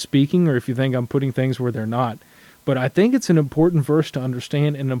misspeaking, or if you think I'm putting things where they're not. But I think it's an important verse to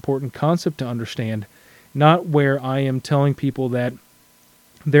understand, and an important concept to understand, not where I am telling people that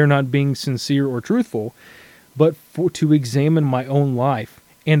they're not being sincere or truthful, but to examine my own life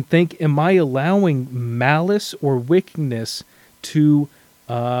and think, am I allowing malice or wickedness to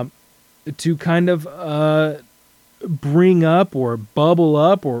kind of bring up or bubble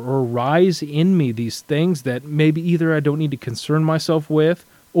up or rise in me these things that maybe either I don't need to concern myself with,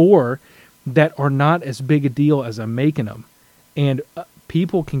 or that are not as big a deal as I'm making them. And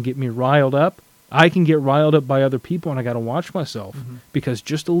people can get me riled up. I can get riled up by other people, and I got to watch myself, because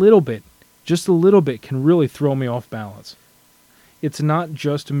just a little bit can really throw me off balance. It's not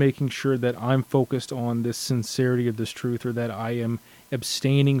just making sure that I'm focused on this sincerity of this truth, or that I am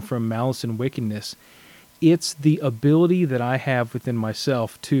abstaining from malice and wickedness. It's the ability that I have within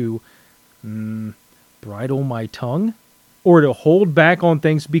myself to bridle my tongue, or to hold back on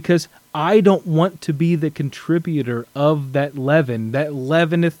things, because I don't want to be the contributor of that leaven that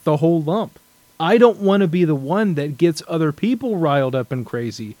leaveneth the whole lump. I don't want to be the one that gets other people riled up and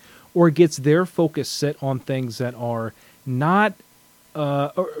crazy, or gets their focus set on things that are not,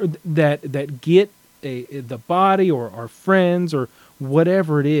 or that get the body or our friends or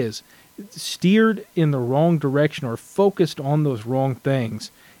whatever it is, steered in the wrong direction or focused on those wrong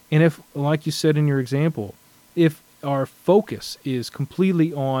things. And if, like you said in your example, if our focus is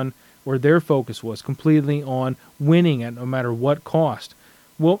completely on, or their focus was completely on winning at no matter what cost,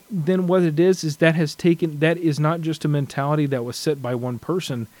 well, then what it is that is not just a mentality that was set by one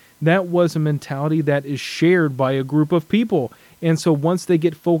person. That was a mentality that is shared by a group of people. And so once they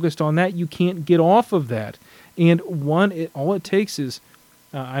get focused on that, you can't get off of that. And all it takes is,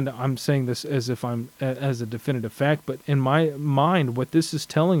 and I'm saying this as if I'm as a definitive fact, but in my mind, what this is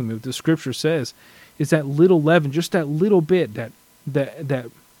telling me, what the scripture says, is that little leaven, just that little bit, that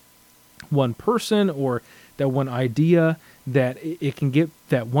one person or that one idea, that it can get,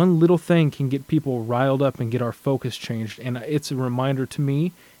 that one little thing can get people riled up and get our focus changed. And it's a reminder to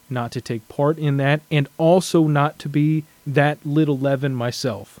me not to take part in that, and also not to be that little leaven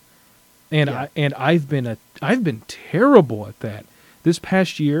myself. And yeah. I've been terrible at that. This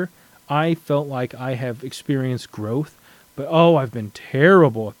past year, I felt like I have experienced growth, but I've been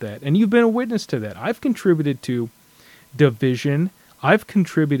terrible at that. And you've been a witness to that. I've contributed to division. I've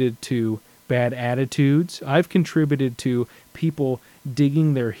contributed to bad attitudes. I've contributed to people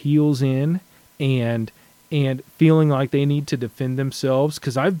digging their heels in and feeling like they need to defend themselves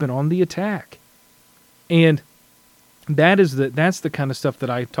because I've been on the attack. And that's the kind of stuff that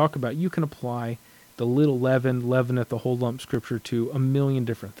I talk about. You can apply the little leaveneth the whole lump scripture to a million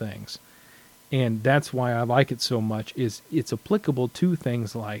different things. And that's why I like it so much, is it's applicable to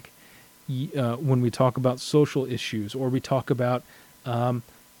things like when we talk about social issues, or we talk about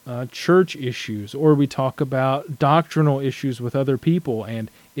church issues, or we talk about doctrinal issues with other people.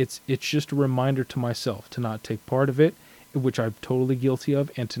 And it's just a reminder to myself to not take part of it, which I'm totally guilty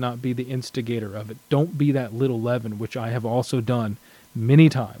of, and to not be the instigator of it. Don't be that little leaven, which I have also done many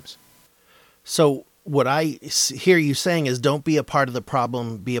times. So what I hear you saying is, don't be a part of the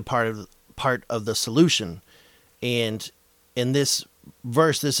problem, be a part of the solution. And in this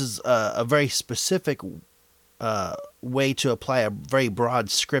verse, this is a very specific way to apply a very broad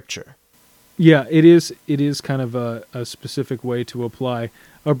scripture. Yeah, it is kind of a specific way to apply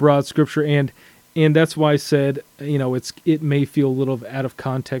a broad scripture, and that's why I said, it may feel a little out of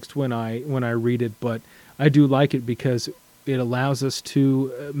context when I read it, but I do like it because it allows us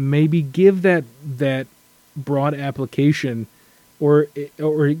to maybe give that broad application, or it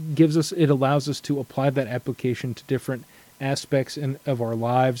allows us to apply that application to different aspects of our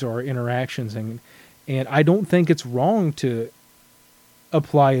lives or our interactions, and I don't think it's wrong to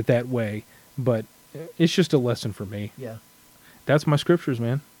apply it that way, but it's just a lesson for me. Yeah. That's my scriptures,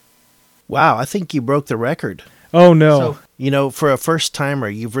 man. Wow, I think you broke the record. Oh no! So, for a first timer,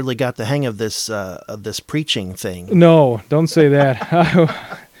 you've really got the hang of this preaching thing. No, don't say that.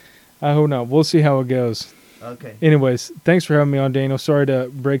 I hope not. We'll see how it goes. Okay. Anyways, thanks for having me on, Daniel. Sorry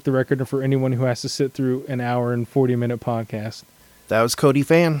to break the record for anyone who has to sit through an hour and 40-minute podcast. That was Cody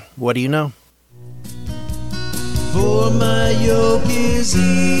Fan. What do you know? For my yoke is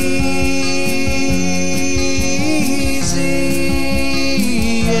easy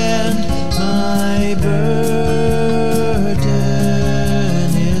and my burden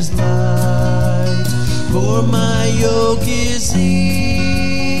is light. For my yoke is easy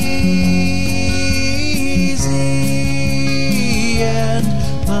and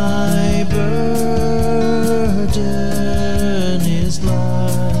my burden is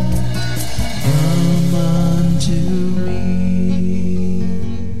light. Come unto me.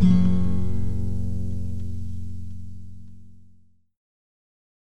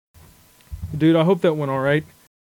 Dude, I hope that went all right.